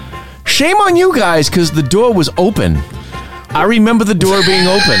minute. Shame on you guys, because the door was open. I remember the door being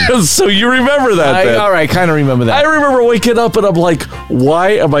open. So you remember that? then. All right, kind of remember that. I remember waking up and I'm like,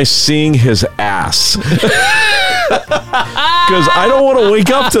 why am I seeing his ass? Because I don't want to wake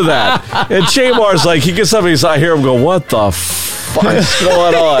up to that. And Jamar's like, he gets up and he's I hear him go, what the fuck's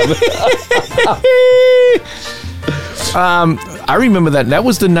going on? I remember that. That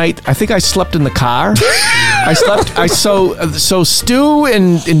was the night. I think I slept in the car. So Stu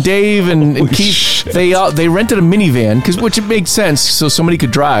and Dave and Keith they rented a minivan which it made sense so somebody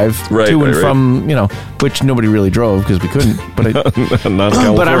could drive to and from which nobody really drove because we couldn't. But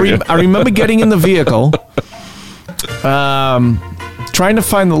but I remember getting in the vehicle, trying to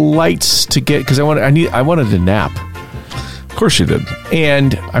find the lights to get because I wanted a nap. Of course you did.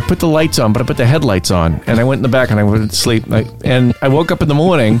 And I put the lights on, but I put the headlights on, and I went in the back and I went to sleep. And I woke up in the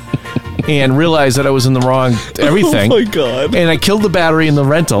morning and realized that I was in the wrong everything. Oh my God. And I killed the battery in the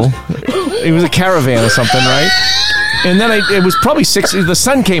rental. It was a caravan or something, right? And then it was probably 6. The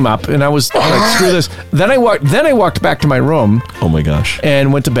sun came up, and I was like, "Screw this." Then I walked back to my room. Oh my gosh!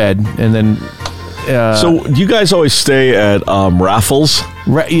 And went to bed, and then. So you guys always stay at Raffles?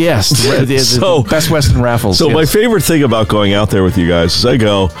 Yes, the Best Western Raffles. So my favorite thing about going out there with you guys is I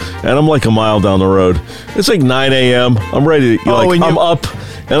go, and I'm like a mile down the road. It's like 9 a.m. I'm ready to, I'm up,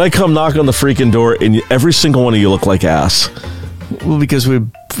 and I come knock on the freaking door, and every single one of you look like ass. Well, because we're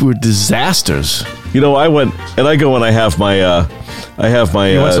disasters. I went, and I go and I have my... You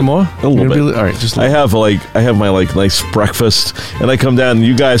want some more? A little bit. All right, just. I have my nice breakfast, and I come down, and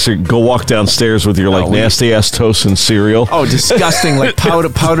you guys go walk downstairs with your nasty ass toast and cereal. Oh, disgusting! Like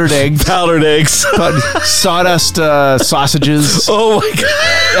powdered eggs, sawdust sausages. Oh my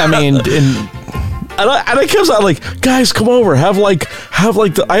God! I mean, and I comes out like, guys, come over, have I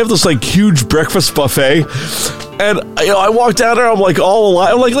have this huge breakfast buffet. And I walk down there, I'm like all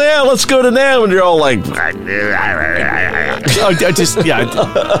alive. I'm like, yeah, let's go to NAMM. And you're all like,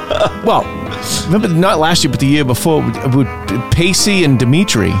 well, remember not last year, but the year before, Pacey and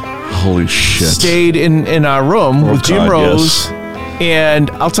Dimitri. Holy shit! Stayed in our room with Jim Rose,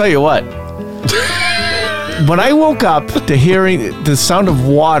 and I'll tell you what. When I woke up to hearing the sound of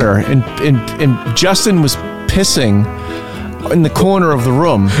water, and Justin was pissing in the corner of the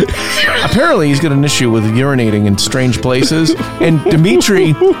room. Apparently, he's got an issue with urinating in strange places. And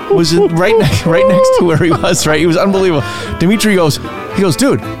Dimitri was right next to where he was. Right, he was unbelievable. Dimitri goes,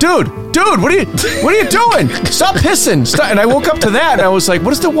 dude, what are you doing? Stop pissing! Stop. And I woke up to that, and I was like,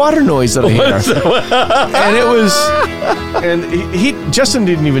 what is the water noise that I hear? And it was, and Justin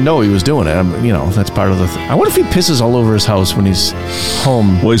didn't even know he was doing it. That's part of the. I wonder if he pisses all over his house when he's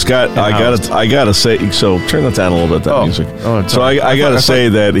home. Well, he's got. I gotta say. So turn that down a little bit. That music. Oh, so I gotta say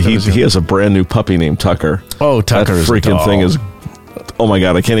that he has a brand new puppy named Tucker. Oh, Tucker! That freaking thing is. Oh my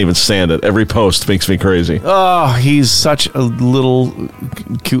God, I can't even stand it. Every post makes me crazy. Oh, he's such a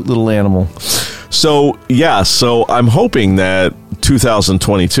cute little animal. So I'm hoping that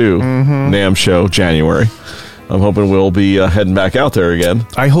 2022 NAMM show, January, I'm hoping we'll be heading back out there again.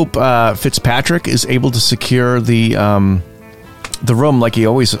 I hope Fitzpatrick is able to secure the room like he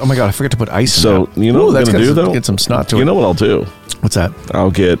always. Oh my God, I forgot to put ice in that. You know what I'm going to do, though? Get some snot to it. You know what I'll do? What's that? I'll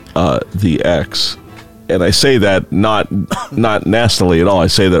get the X. And I say that not nastily at all. I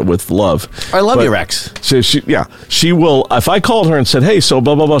say that with love. I love your ex. So she will. If I called her and said, "Hey, so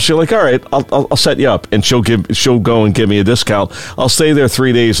blah blah blah," she'll like, "All right, I'll set you up," and she'll go and give me a discount. I'll stay there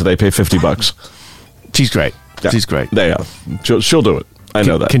 3 days and I pay $50. She's great. Yeah. She's great. Yeah, she'll do it. I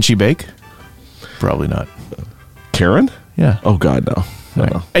know that. Can she bake? Probably not. Karen? Yeah. Oh God, no.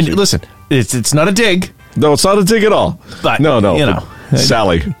 Right. No. And listen, it's not a dig. No, it's not a dig at all. But no.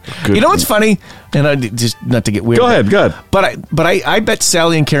 Sally. Good. You know what's funny? And I just not to get weird. Go ahead. But I bet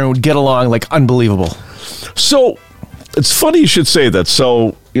Sally and Karen would get along like unbelievable. So it's funny you should say that.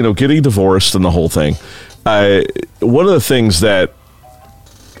 So, getting divorced and the whole thing. One of the things that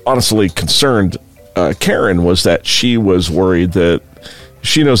honestly concerned Karen was that she was worried that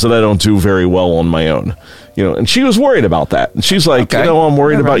she knows that I don't do very well on my own, and she was worried about that. And she's like, Okay. I'm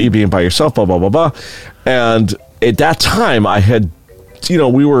worried about you being by yourself, blah, blah, blah, blah. And at that time I had,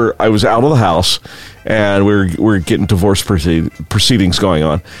 I was out of the house and we were getting divorce proceedings going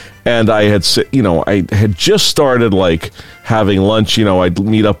on. And I had, I had just started like having lunch, I'd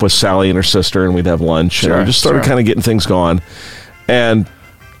meet up with Sally and her sister and we'd have lunch. And I just started kind of getting things going. And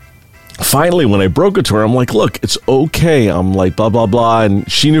finally, when I broke it to her, I'm like, look, it's okay. I'm like, blah, blah, blah.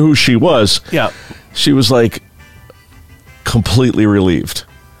 And she knew who she was. Yeah. She was like completely relieved.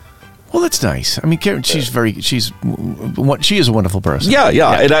 Well, that's nice. I mean, Karen, she is a wonderful person. Yeah.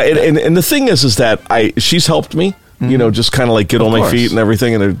 And the thing is that she's helped me, just kind of like get on my feet and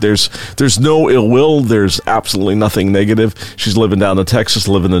everything. And there's no ill will. There's absolutely nothing negative. She's living down in Texas,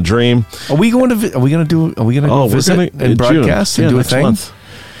 living the dream. Are we going to visit and broadcast and do a thing? Month.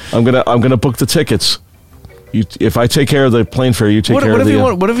 I'm gonna book the tickets. If I take care of the plane fare, you take care of the...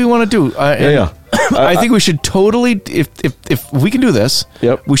 Whatever you want to do. I think we should totally, if we can do this,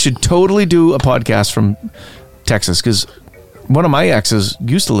 we should totally do a podcast from Texas, because one of my exes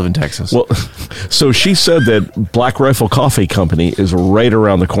used to live in Texas. Well, so she said that Black Rifle Coffee Company is right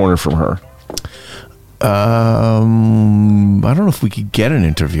around the corner from her. I don't know if we could get an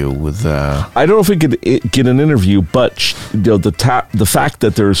interview with. I don't know if we could get an interview, but the fact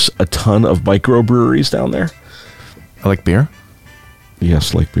that there's a ton of microbreweries down there. I like beer.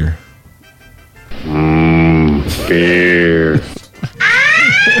 Yes, like beer. Beer.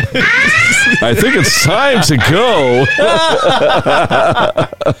 I think it's time to go.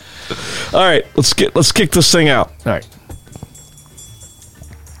 All right, let's kick this thing out. All right.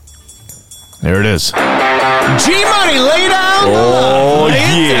 There it is. G-Money, lay down. Oh,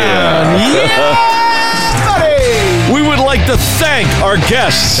 yeah. We would like to thank our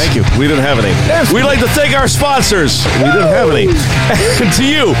guests. Thank you. We didn't have any. We'd like to thank our sponsors. We didn't have any. And to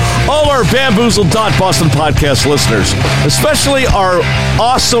you, all our Bamboozled.Boston podcast listeners, especially our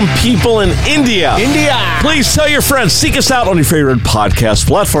awesome people in India. Please tell your friends. Seek us out on your favorite podcast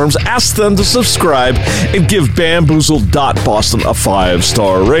platforms. Ask them to subscribe and give Bamboozled.Boston a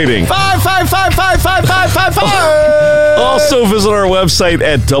 5-star rating. 5. Also visit our website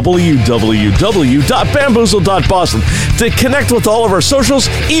at www.bamboozled.boston to connect with all of our socials,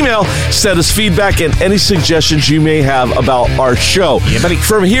 email, send us feedback, and any suggestions you may have about our show.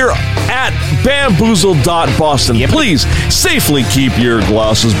 From here at bamboozled.boston, please safely keep your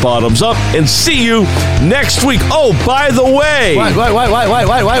glasses bottoms up and see you next week. Oh, by the way. What?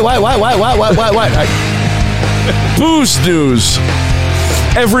 Booze news.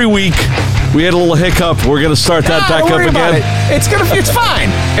 Every week, we had a little hiccup. We're going to start that back up again. It's fine.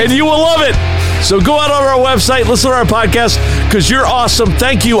 And you will love it. So go out on our website, listen to our podcast, because you're awesome.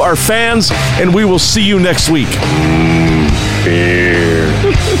 Thank you, our fans, and we will see you next week. Beer.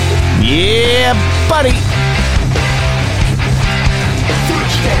 Yeah, buddy.